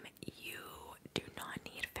 You do not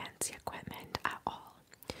need fancy equipment at all.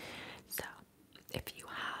 So, if you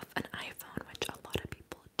have an iPhone, which a lot of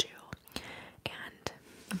people do, and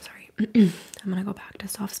I'm sorry, I'm gonna go back to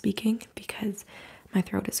soft speaking because my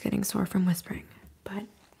throat is getting sore from whispering. But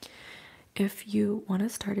if you want to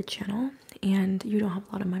start a channel and you don't have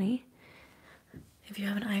a lot of money, if you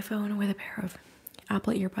have an iPhone with a pair of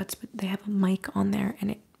Apple earbuds, but they have a mic on there and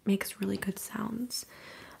it makes really good sounds.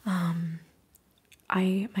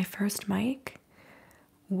 My first mic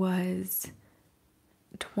was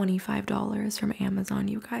 $25 from Amazon,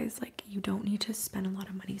 you guys. Like, you don't need to spend a lot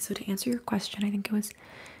of money. So to answer your question, I think it was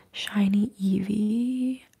Shiny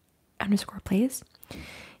Evie _plays.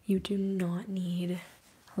 You do not need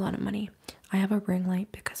a lot of money. I have a ring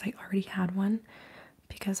light because I already had one,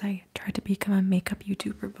 because I tried to become a makeup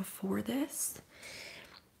YouTuber before this,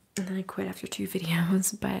 and then I quit after 2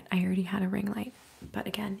 videos, but I already had a ring light. But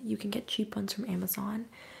again, you can get cheap ones from Amazon,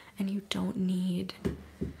 and you don't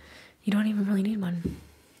even really need one.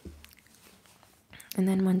 And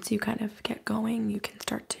then once you kind of get going, you can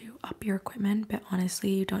start to up your equipment, but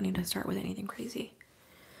honestly, you don't need to start with anything crazy.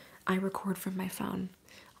 I record from my phone.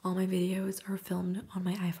 All my videos are filmed on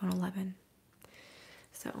my iPhone 11.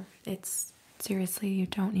 So it's seriously, you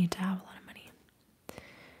don't need to have a lot of money.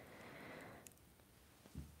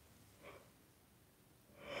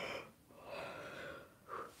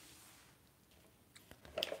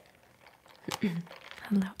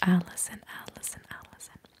 Hello, Allison.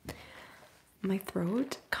 My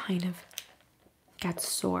throat kind of gets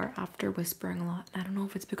sore after whispering a lot. I don't know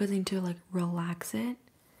if it's because I need to like relax it,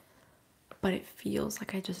 but it feels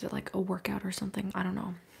like I just did like a workout or something. I don't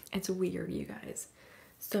know. It's weird, you guys.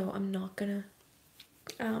 So I'm not gonna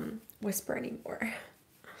whisper anymore.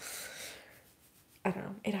 I don't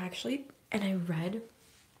know. It actually, and I read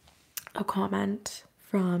a comment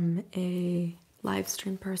from a live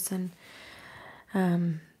stream person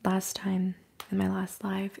last time in my last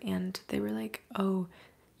live, and they were like, oh,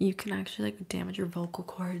 you can actually like damage your vocal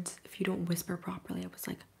cords if you don't whisper properly. I was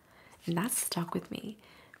like, and that stuck with me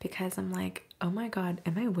because I'm like, oh my god,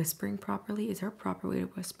 am I whispering properly? Is there a proper way to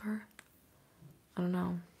whisper? I don't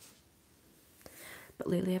know. But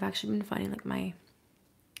lately I've actually been finding like my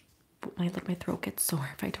throat gets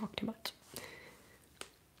sore if I talk too much.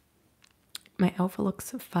 My outfit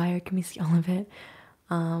looks fire. Can we see all of it?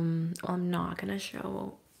 Well, I'm not gonna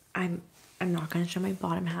show my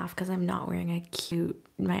bottom half because I'm not wearing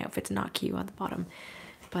my outfit's not cute on the bottom.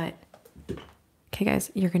 But okay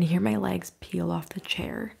guys, you're gonna hear my legs peel off the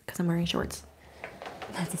chair because I'm wearing shorts.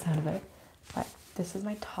 That's the sound of it. But this is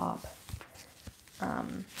my top.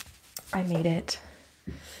 I made it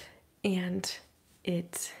and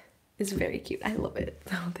it is very cute. I love it.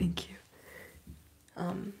 Oh, thank you.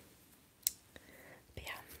 But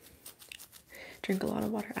yeah, drink a lot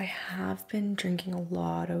of water. I have been drinking a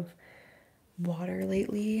lot of water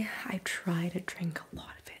lately. I try to drink a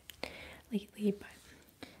lot of it lately, but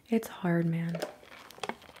it's hard, man.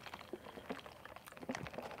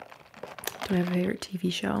 Do I have a favorite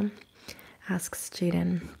TV show? Asks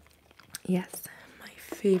Jaden. Yes, my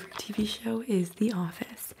favorite TV show is The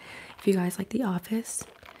Office. If you guys like The Office,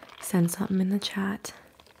 send something in the chat.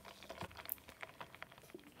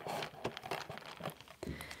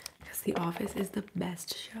 Because The Office is the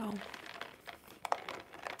best show.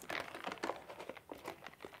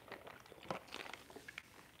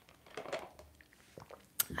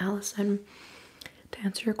 Allison, to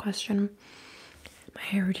answer your question, my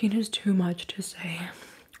hair routine is too much to say,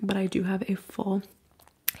 but I do have a full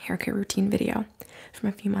hair care routine video from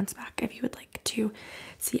a few months back if you would like to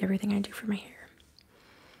see everything I do for my hair.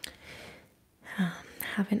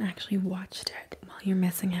 haven't actually watched it, well, you're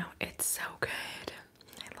missing out. It's so good.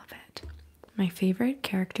 I love it. My favorite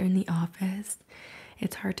character in The Office,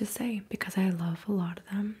 it's hard to say because I love a lot of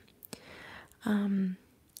them.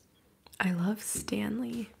 I love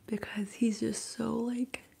Stanley because he's just so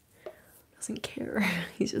like doesn't care.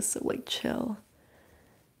 He's just so like chill.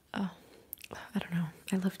 Oh, I don't know.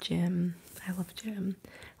 I love Jim. I love Jim.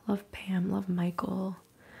 Love Pam. Love Michael.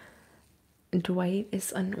 Dwight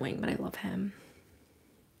is annoying, but I love him.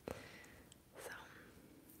 So,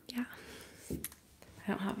 yeah. I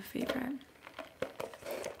don't have a favorite.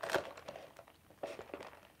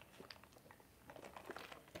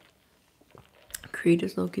 Creed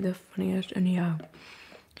is Loki the funniest, and yeah,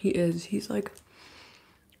 he is. He's like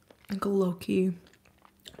a Loki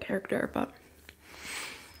character, but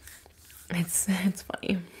it's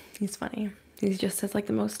funny. He's funny. He just says like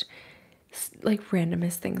the most like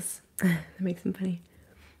randomest things that makes him funny.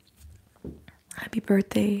 Happy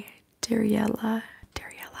birthday, Dariella.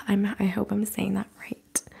 I hope I'm saying that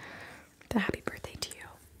right. The happy birthday to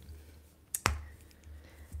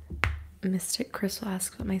you. Mystic Crystal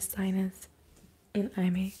asks what my sign is, and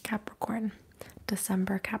I'm a Capricorn.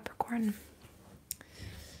 December Capricorn.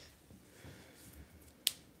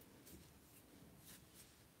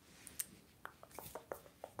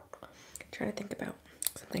 Trying to think about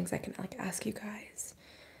some things I can like ask you guys.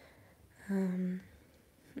 I don't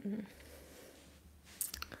know.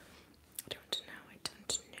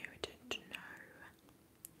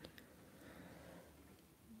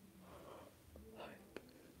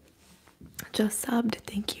 Just subbed.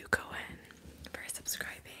 Thank you, Cohen, for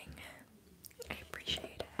subscribing. I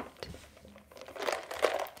appreciate it.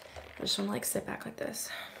 I just want to like sit back like this.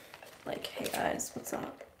 Like, hey guys, what's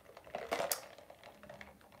up?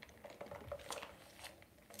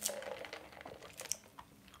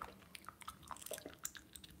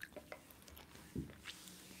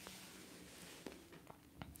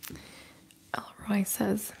 Elroy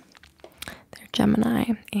says they're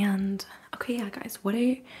Gemini, and okay, yeah, guys, what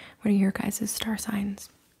are your guys' star signs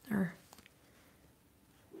or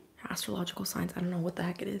astrological signs? I don't know what the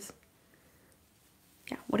heck it is.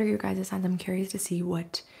 Yeah, what are your guys' signs? I'm curious to see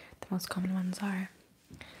what the most common ones are.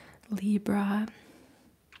 Libra.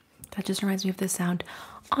 That just reminds me of this sound.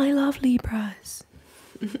 I love Libras.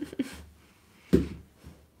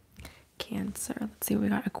 Cancer. Let's see what we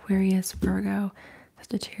got. Aquarius, Virgo,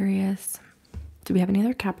 Sagittarius. Do we have any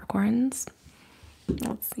other Capricorns?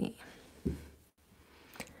 Let's see.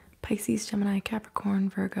 Pisces, Gemini, Capricorn,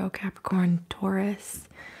 Virgo, Capricorn, Taurus.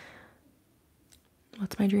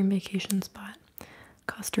 What's my dream vacation spot?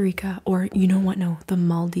 Costa Rica, or you know what? No, the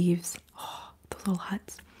Maldives. Oh, those little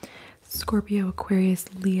huts. Scorpio, Aquarius,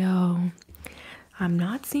 Leo. I'm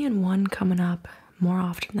not seeing one coming up more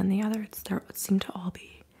often than the other. It seem to all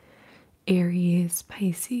be Aries,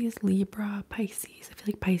 Pisces, Libra, Pisces. I feel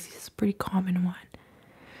like Pisces is a pretty common one.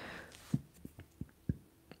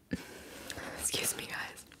 Excuse me,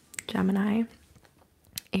 guys. Gemini,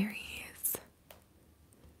 Aries.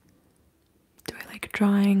 Do I like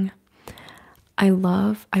drawing? I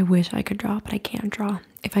wish I could draw, but I can't draw.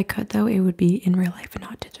 If I could, though, it would be in real life and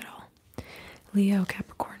not digital. Leo,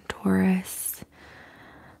 Capricorn, Taurus.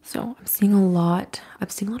 So I'm seeing a lot.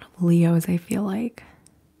 I've seen a lot of Leos, I feel like.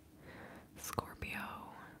 Scorpio.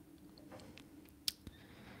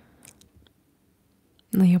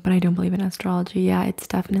 Leo, but I don't believe in astrology. Yeah, it's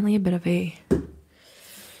definitely a bit of a...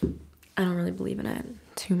 I don't really believe in it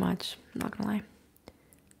too much. I'm not gonna lie.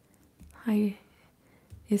 Hi.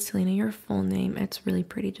 Is Talina your full name? It's really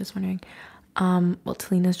pretty, just wondering. Well,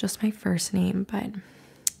 Talina's just my first name, but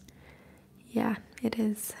yeah, it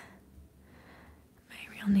is my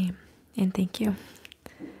real name. And thank you.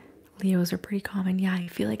 Leos are pretty common. Yeah, I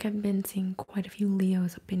feel like I've been seeing quite a few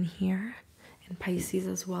Leos up in here. And Pisces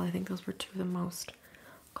as well. I think those were two of the most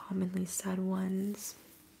commonly said ones.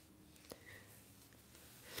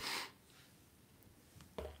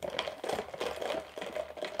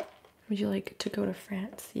 Would you like to go to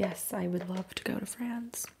France? Yes, I would love to go to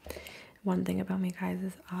France. One thing about me, guys,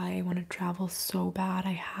 is I want to travel so bad.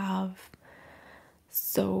 I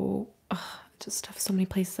just have so many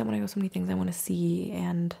places I want to go, so many things I want to see,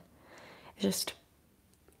 and it's just,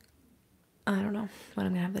 I don't know when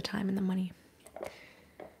I'm gonna have the time and the money.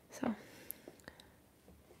 So,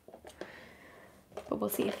 but we'll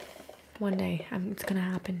see. One day, it's gonna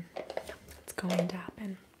happen. It's going to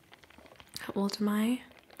happen. How old am I?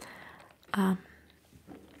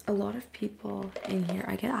 A lot of people in here,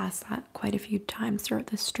 I get asked that quite a few times throughout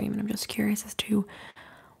this stream, and I'm just curious as to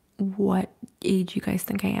what age you guys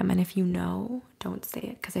think I am. And if you know, don't say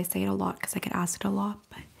it, because I say it a lot because I get asked it a lot.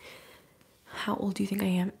 But how old do you think I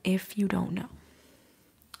am if you don't know?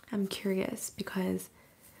 I'm curious because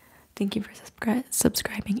thank you for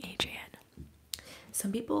subscribing, Adrian.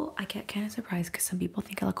 Some people, I get kind of surprised because some people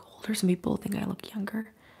think I look older, some people think I look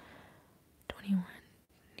younger. 21,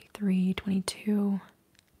 23, 22.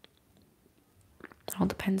 It all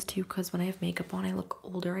depends too, because when I have makeup on, I look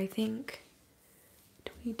older, I think.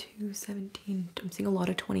 22, 17. I'm seeing a lot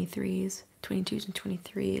of 23s, 22s and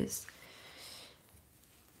 23s.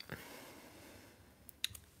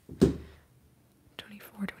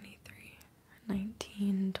 24, 23,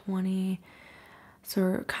 19, 20. So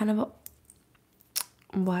we're kind of a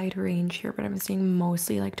wide range here, but I'm seeing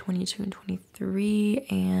mostly like 22 and 23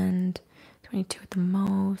 and 22 at the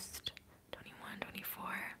most. 21, 24.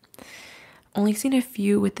 Only seen a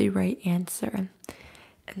few with the right answer.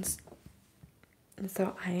 And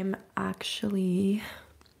so I am actually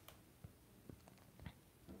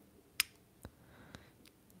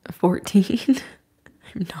 14.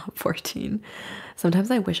 I'm not 14.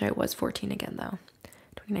 Sometimes I wish I was 14 again though.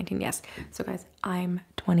 2019, yes. So guys, I'm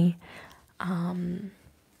 20.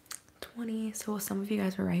 20. So some of you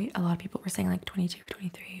guys were right. A lot of people were saying like 22,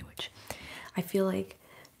 23, which I feel like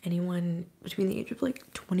anyone between the age of like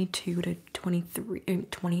 22 to 23,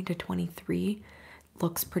 20 to 23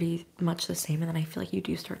 looks pretty much the same, and then I feel like you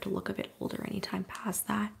do start to look a bit older anytime past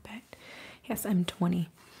that. But yes, I'm 20.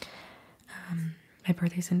 My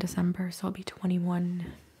birthday's in December, so I'll be 21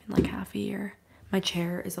 in like half a year. My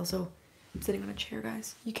chair is also sitting on a chair,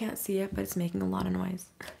 guys. You can't see it, but it's making a lot of noise.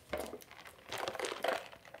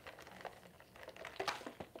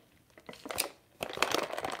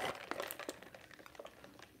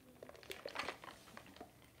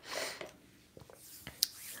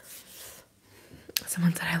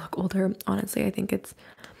 Someone said I look older. Honestly, I think it's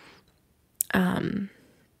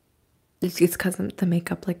because of the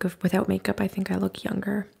makeup. Like without makeup, I think I look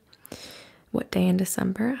younger. What day in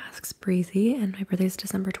December? Asks Breezy, and my birthday is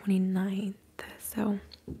December 29th. So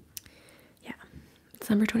yeah,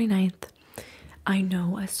 December 29th. I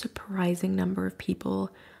know a surprising number of people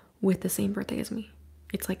with the same birthday as me.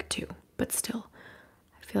 It's like 2, but still,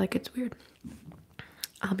 I feel like it's weird.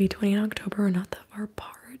 I'll be 20 in October. We're not that far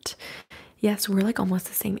apart. Yes, we're like almost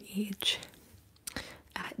the same age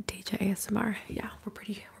at Deja ASMR. Yeah, we're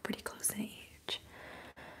pretty close in age.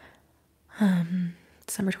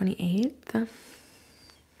 December 28th.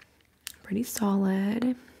 Pretty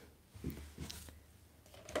solid.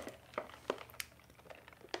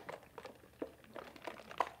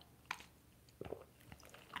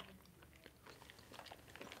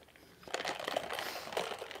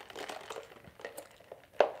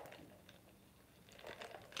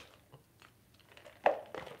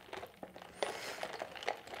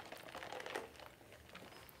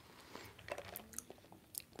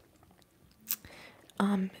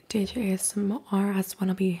 DJ ASMR has one.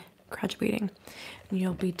 I'll be graduating and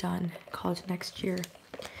you'll be done college next year.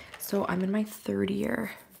 So I'm in my 3rd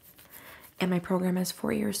year and my program is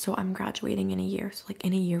 4 years, so I'm graduating in a year. So like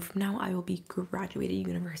in a year from now I will be graduating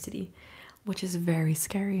university, which is very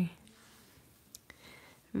scary.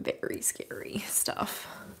 Very scary stuff.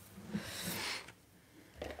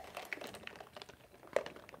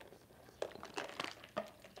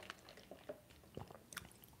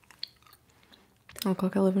 I look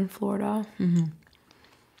like I live in Florida.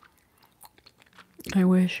 I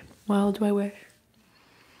wish. Well, do I wish?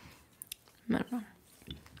 I don't know.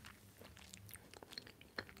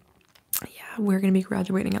 Yeah, we're gonna be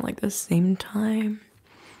graduating at like the same time.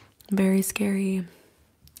 Very scary.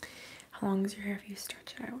 How long is your hair if you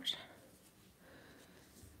stretch it out?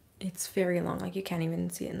 It's very long, like you can't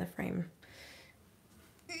even see it in the frame.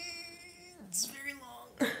 It's very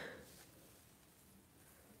long.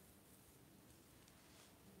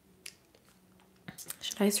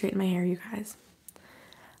 Should I straighten my hair, you guys?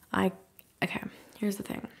 Okay, here's the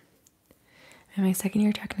thing. I'm in my 2nd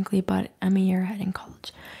year technically, but I'm a year ahead in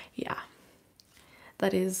college. Yeah,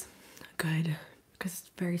 that is good because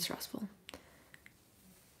it's very stressful.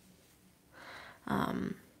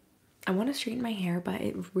 I want to straighten my hair, but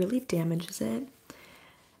it really damages it,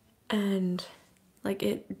 and like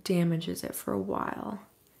it damages it for a while.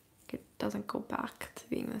 It doesn't go back to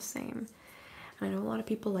being the same. And I know a lot of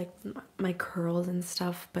people like my curls and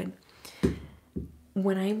stuff, but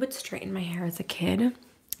when I would straighten my hair as a kid,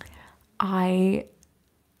 I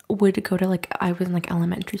would go to like, I was in like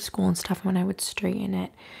elementary school and stuff, and when I would straighten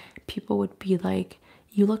it, people would be like,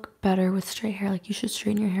 you look better with straight hair, like you should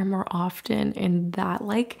straighten your hair more often. And that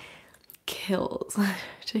like kills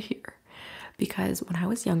to hear, because when I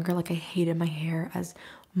was younger, like I hated my hair, as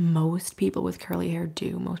most people with curly hair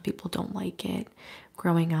do. Most people don't like it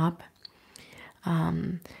growing up.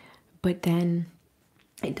 But then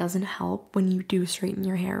it doesn't help when you do straighten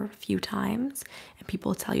your hair a few times and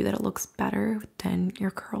people tell you that it looks better than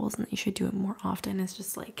your curls and that you should do it more often. It's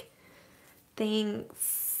just like,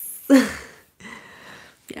 thanks.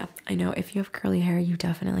 Yeah, I know if you have curly hair, you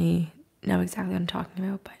definitely know exactly what I'm talking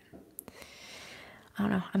about, but I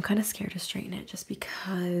don't know. I'm kind of scared to straighten it just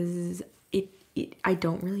because I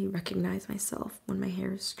don't really recognize myself when my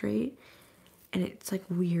hair is straight, and it's like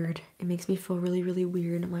weird. It makes me feel really, really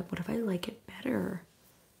weird. I'm like, what if I like it better?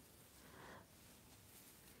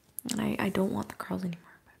 And I don't want the curls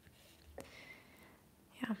anymore. But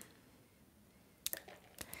yeah.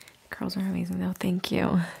 Curls are amazing though. Thank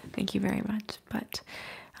you. Thank you very much. But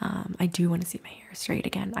I do want to see my hair straight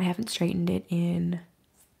again. I haven't straightened it in,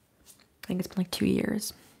 I think it's been like 2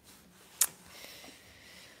 years.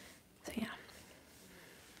 So yeah.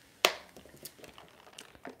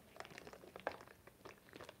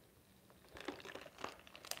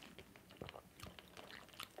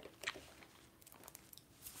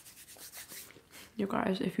 You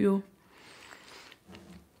guys, if you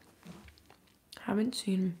haven't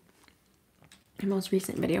seen the most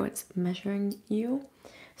recent video, it's measuring you.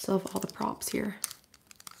 Still have all the props here.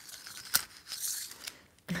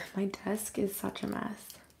 My desk is such a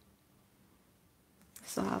mess. I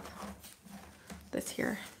still have this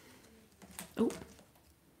here. Oh,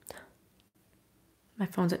 my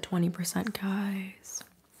phone's at 20%, guys.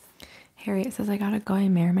 Harriet says, I gotta go. I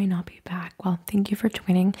may or may not be back. Well, thank you for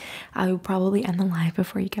joining. I will probably end the live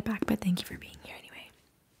before you get back, but thank you for being here anyway.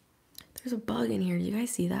 There's a bug in here. Do you guys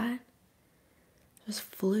see that? Just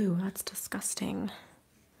flew. That's disgusting.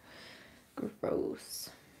 Gross.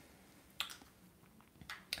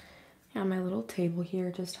 Yeah, my little table here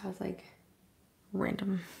just has like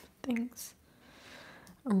random things.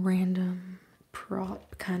 Random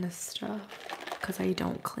prop kind of stuff because I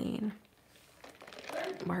don't clean.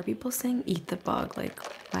 Why are people saying eat the bug? Like,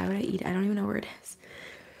 why would I eat it? I don't even know where it is.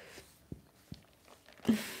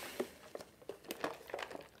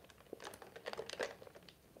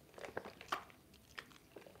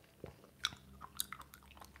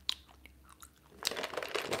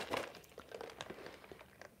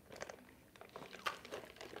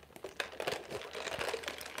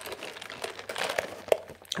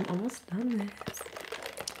 I'm almost done this.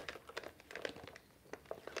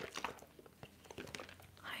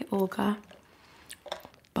 Hi, Olga.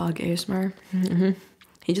 Bug ASMR.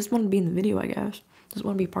 He just wanted to be in the video, I guess. Just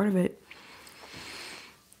want to be part of it.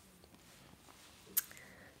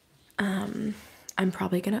 I'm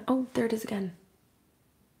probably gonna, oh, there it is again.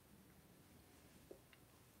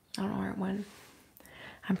 I don't know where it went.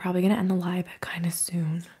 I'm probably gonna end the live kind of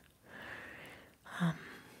soon. Kind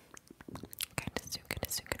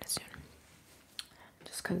of soon.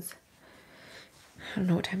 Just because I don't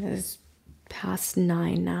know what time it is. Past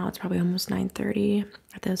 9 now. It's probably almost 9:30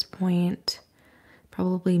 at this point.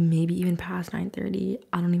 Probably maybe even past 9:30.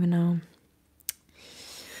 I don't even know.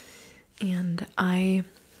 And I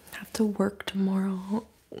have to work tomorrow.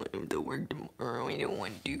 I have to work tomorrow. I don't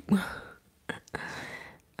want to.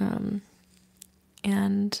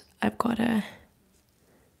 And I've got to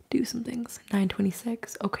do some things.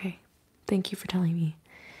 9:26. Okay. Thank you for telling me,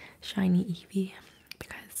 Shiny Evie,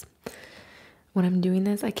 because when I'm doing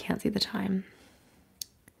this, I can't see the time.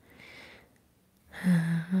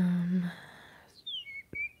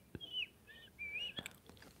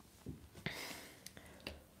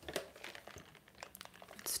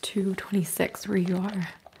 It's 2:26 where you are.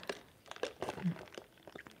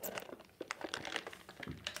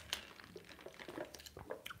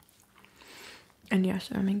 And yes,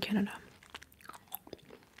 I'm in Canada.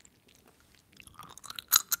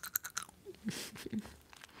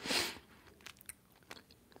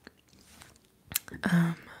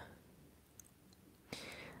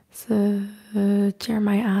 So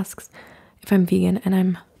Jeremiah asks if I'm vegan, and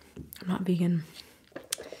I'm not vegan.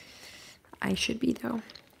 I should be though.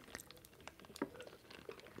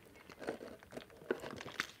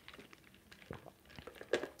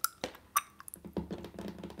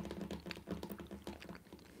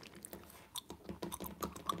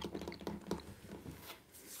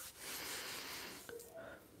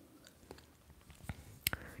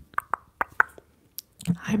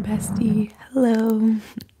 Hi bestie, hello.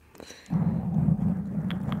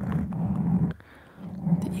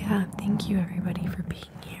 But yeah, thank you everybody for being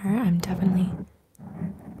here. I'm definitely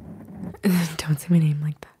don't say my name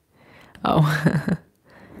like that. Oh.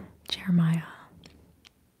 Jeremiah.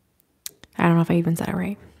 I don't know if I even said it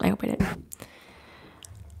right. I hope I did.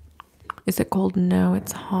 Is it cold? No,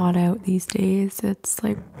 it's hot out these days. It's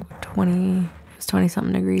like 20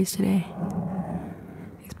 something degrees today.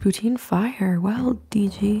 Is poutine fire? Well,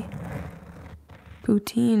 DG.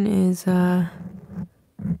 Poutine is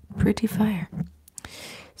pretty fire.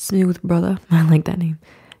 Smooth brother. I like that name.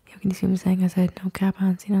 Yo, can you see what I'm saying? I said no cap, I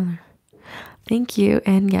haven't seen other. Thank you.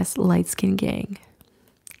 And yes, light skin gang.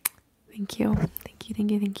 Thank you. Thank you,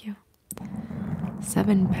 thank you, thank you.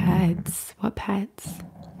 7 pets. What pets?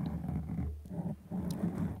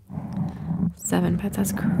 7 pets,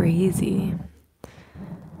 that's crazy.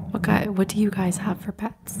 What do you guys have for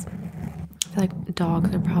pets? I feel like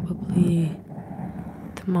dogs are probably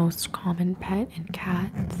the most common pet, and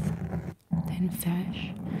cats, and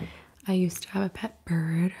fish. I used to have a pet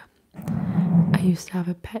bird. I used to have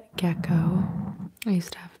a pet gecko. I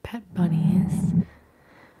used to have pet bunnies.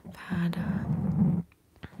 I've had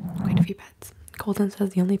quite a few pets. Golden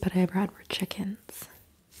says the only pet I ever had were chickens.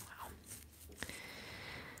 Wow.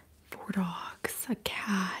 4 dogs, a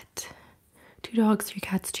cat, 2 dogs, 3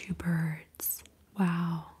 cats, 2 birds.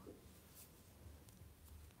 Wow.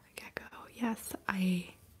 A gecko. Yes,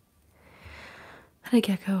 I had a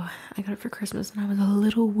gecko. I got it for Christmas when I was a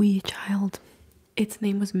little wee child. Its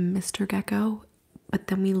name was Mr. Gecko, but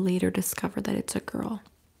then we later discovered that it's a girl.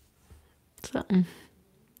 So,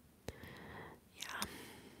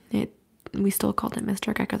 yeah. We still called it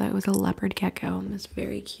Mr. Gecko. That was a leopard gecko and it was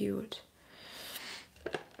very cute.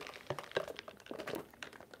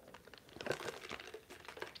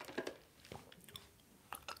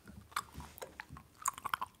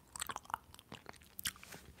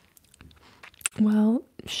 Well,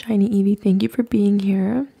 Shiny Evie, thank you for being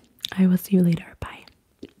here. I will see you later. Bye.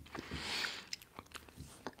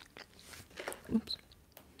 Oops.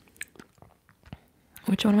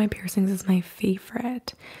 Which one of my piercings is my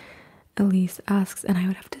favorite? Elise asks, and I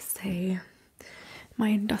would have to say my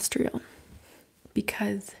industrial,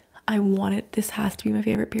 because I wanted, this has to be my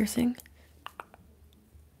favorite piercing.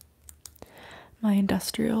 My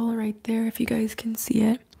industrial right there, if you guys can see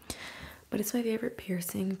it. But it's my favorite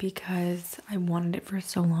piercing because I wanted it for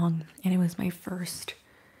so long, and it was my first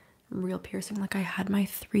real piercing. Like, I had my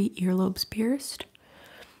 3 earlobes pierced,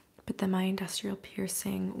 but then my industrial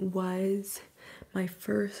piercing was my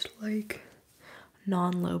first like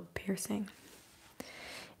non-lobe piercing.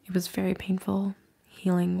 It was very painful.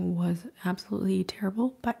 Healing was absolutely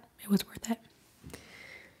terrible, but it was worth it.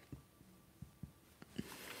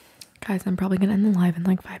 Guys, I'm probably gonna end the live in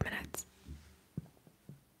like 5 minutes.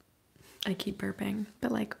 I keep burping,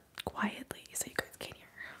 but like quietly so you guys can hear.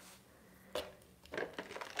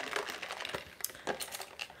 I'm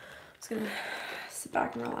just gonna sit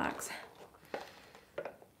back and relax.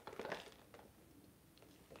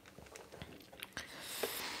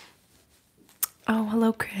 Oh,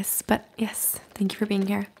 hello, Chris. But yes, thank you for being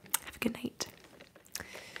here. Have a good night.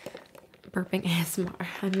 Burping ASMR.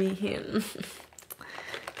 I mean,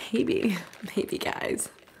 maybe, guys.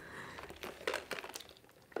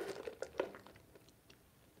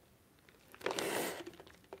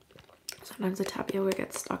 Sometimes the tapioca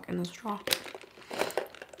gets stuck in the straw.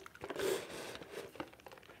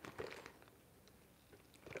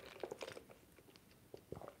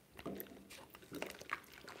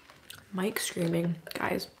 Mic screaming,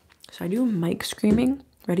 guys. So I do mic screaming.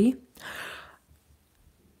 Ready?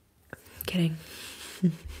 Kidding.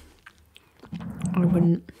 I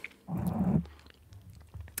wouldn't.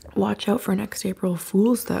 Watch out for next April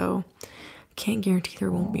Fools, though. Can't guarantee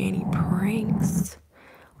there won't be any pranks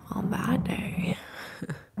on that day.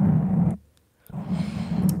 I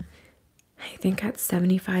think at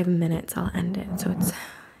 75 minutes I'll end it, so it's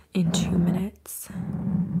in 2 minutes.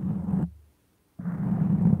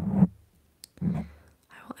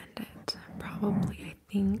 I will end it probably, I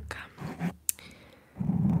think.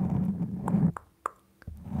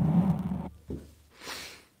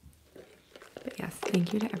 But yes,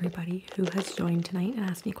 thank you to everybody who has joined tonight and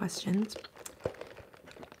asked me questions.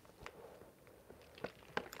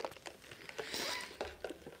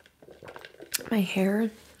 My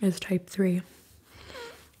hair is type 3.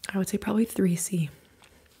 I would say probably 3C.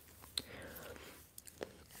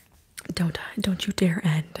 Don't you dare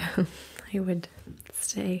end. I would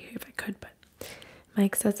stay if I could, but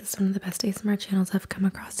Mike says it's one of the best ASMR channels I've come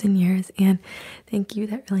across in years, and thank you,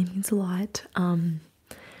 that really means a lot.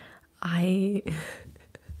 I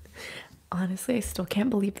honestly, I still can't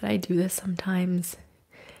believe that I do this sometimes,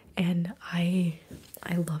 and I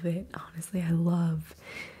love it. Honestly, I love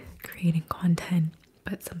creating content,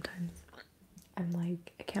 but sometimes I'm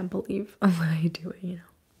like, I can't believe I do it, you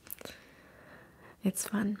know. It's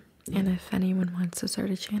fun, and if anyone wants to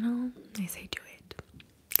start a channel, I say do it,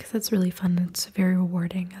 because it's really fun. It's very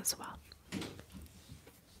rewarding as well.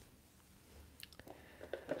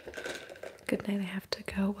 Good night, I have to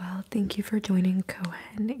go. Well, thank you for joining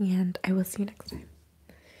Cohen, and I will see you next time.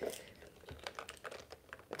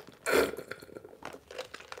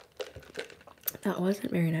 That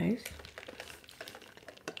wasn't very nice.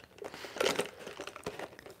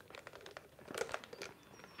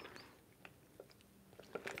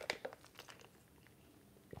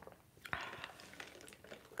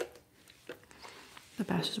 The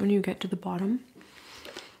best is when you get to the bottom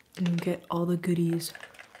and you get all the goodies.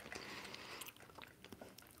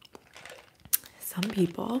 Some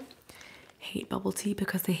people hate bubble tea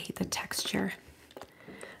because they hate the texture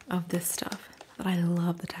of this stuff, but I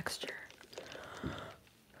love the texture.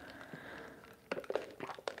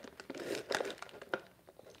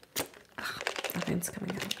 Ugh, nothing's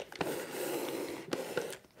coming out.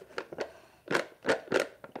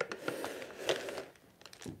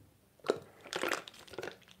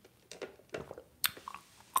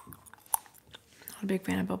 Not a big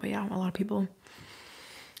fan of boba. Yeah, a lot of people,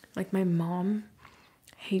 like my mom,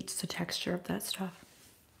 hates the texture of that stuff.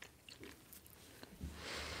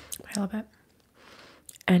 I love it.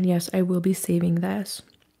 And yes, I will be saving this.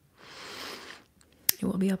 It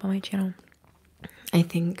will be up on my channel. I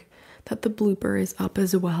think that the blooper is up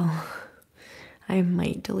as well. I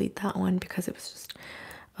might delete that one because it was just,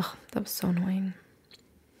 oh, that was so annoying.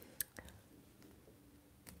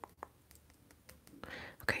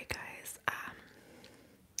 Okay, guys.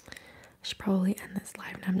 I should probably end this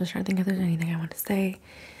live now. I'm just trying to think if there's anything I want to say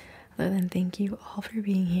other than thank you all for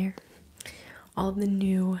being here. All of the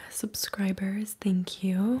new subscribers, thank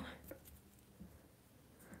you.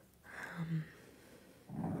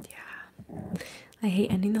 Yeah, I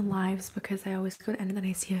hate ending the lives because I always go to end and then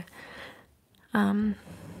I see a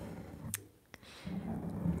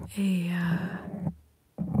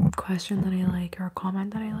question that I like or a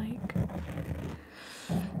comment that I like.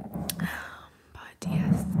 But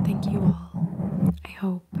yes, thank you all. I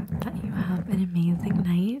hope that you have an amazing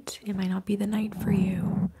night. It might not be the night for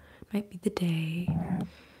you. It might be the day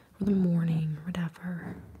or the morning or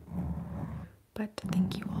whatever. But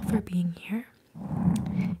thank you all for being here.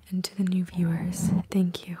 And to the new viewers,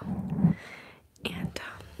 thank you. And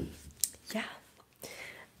yeah.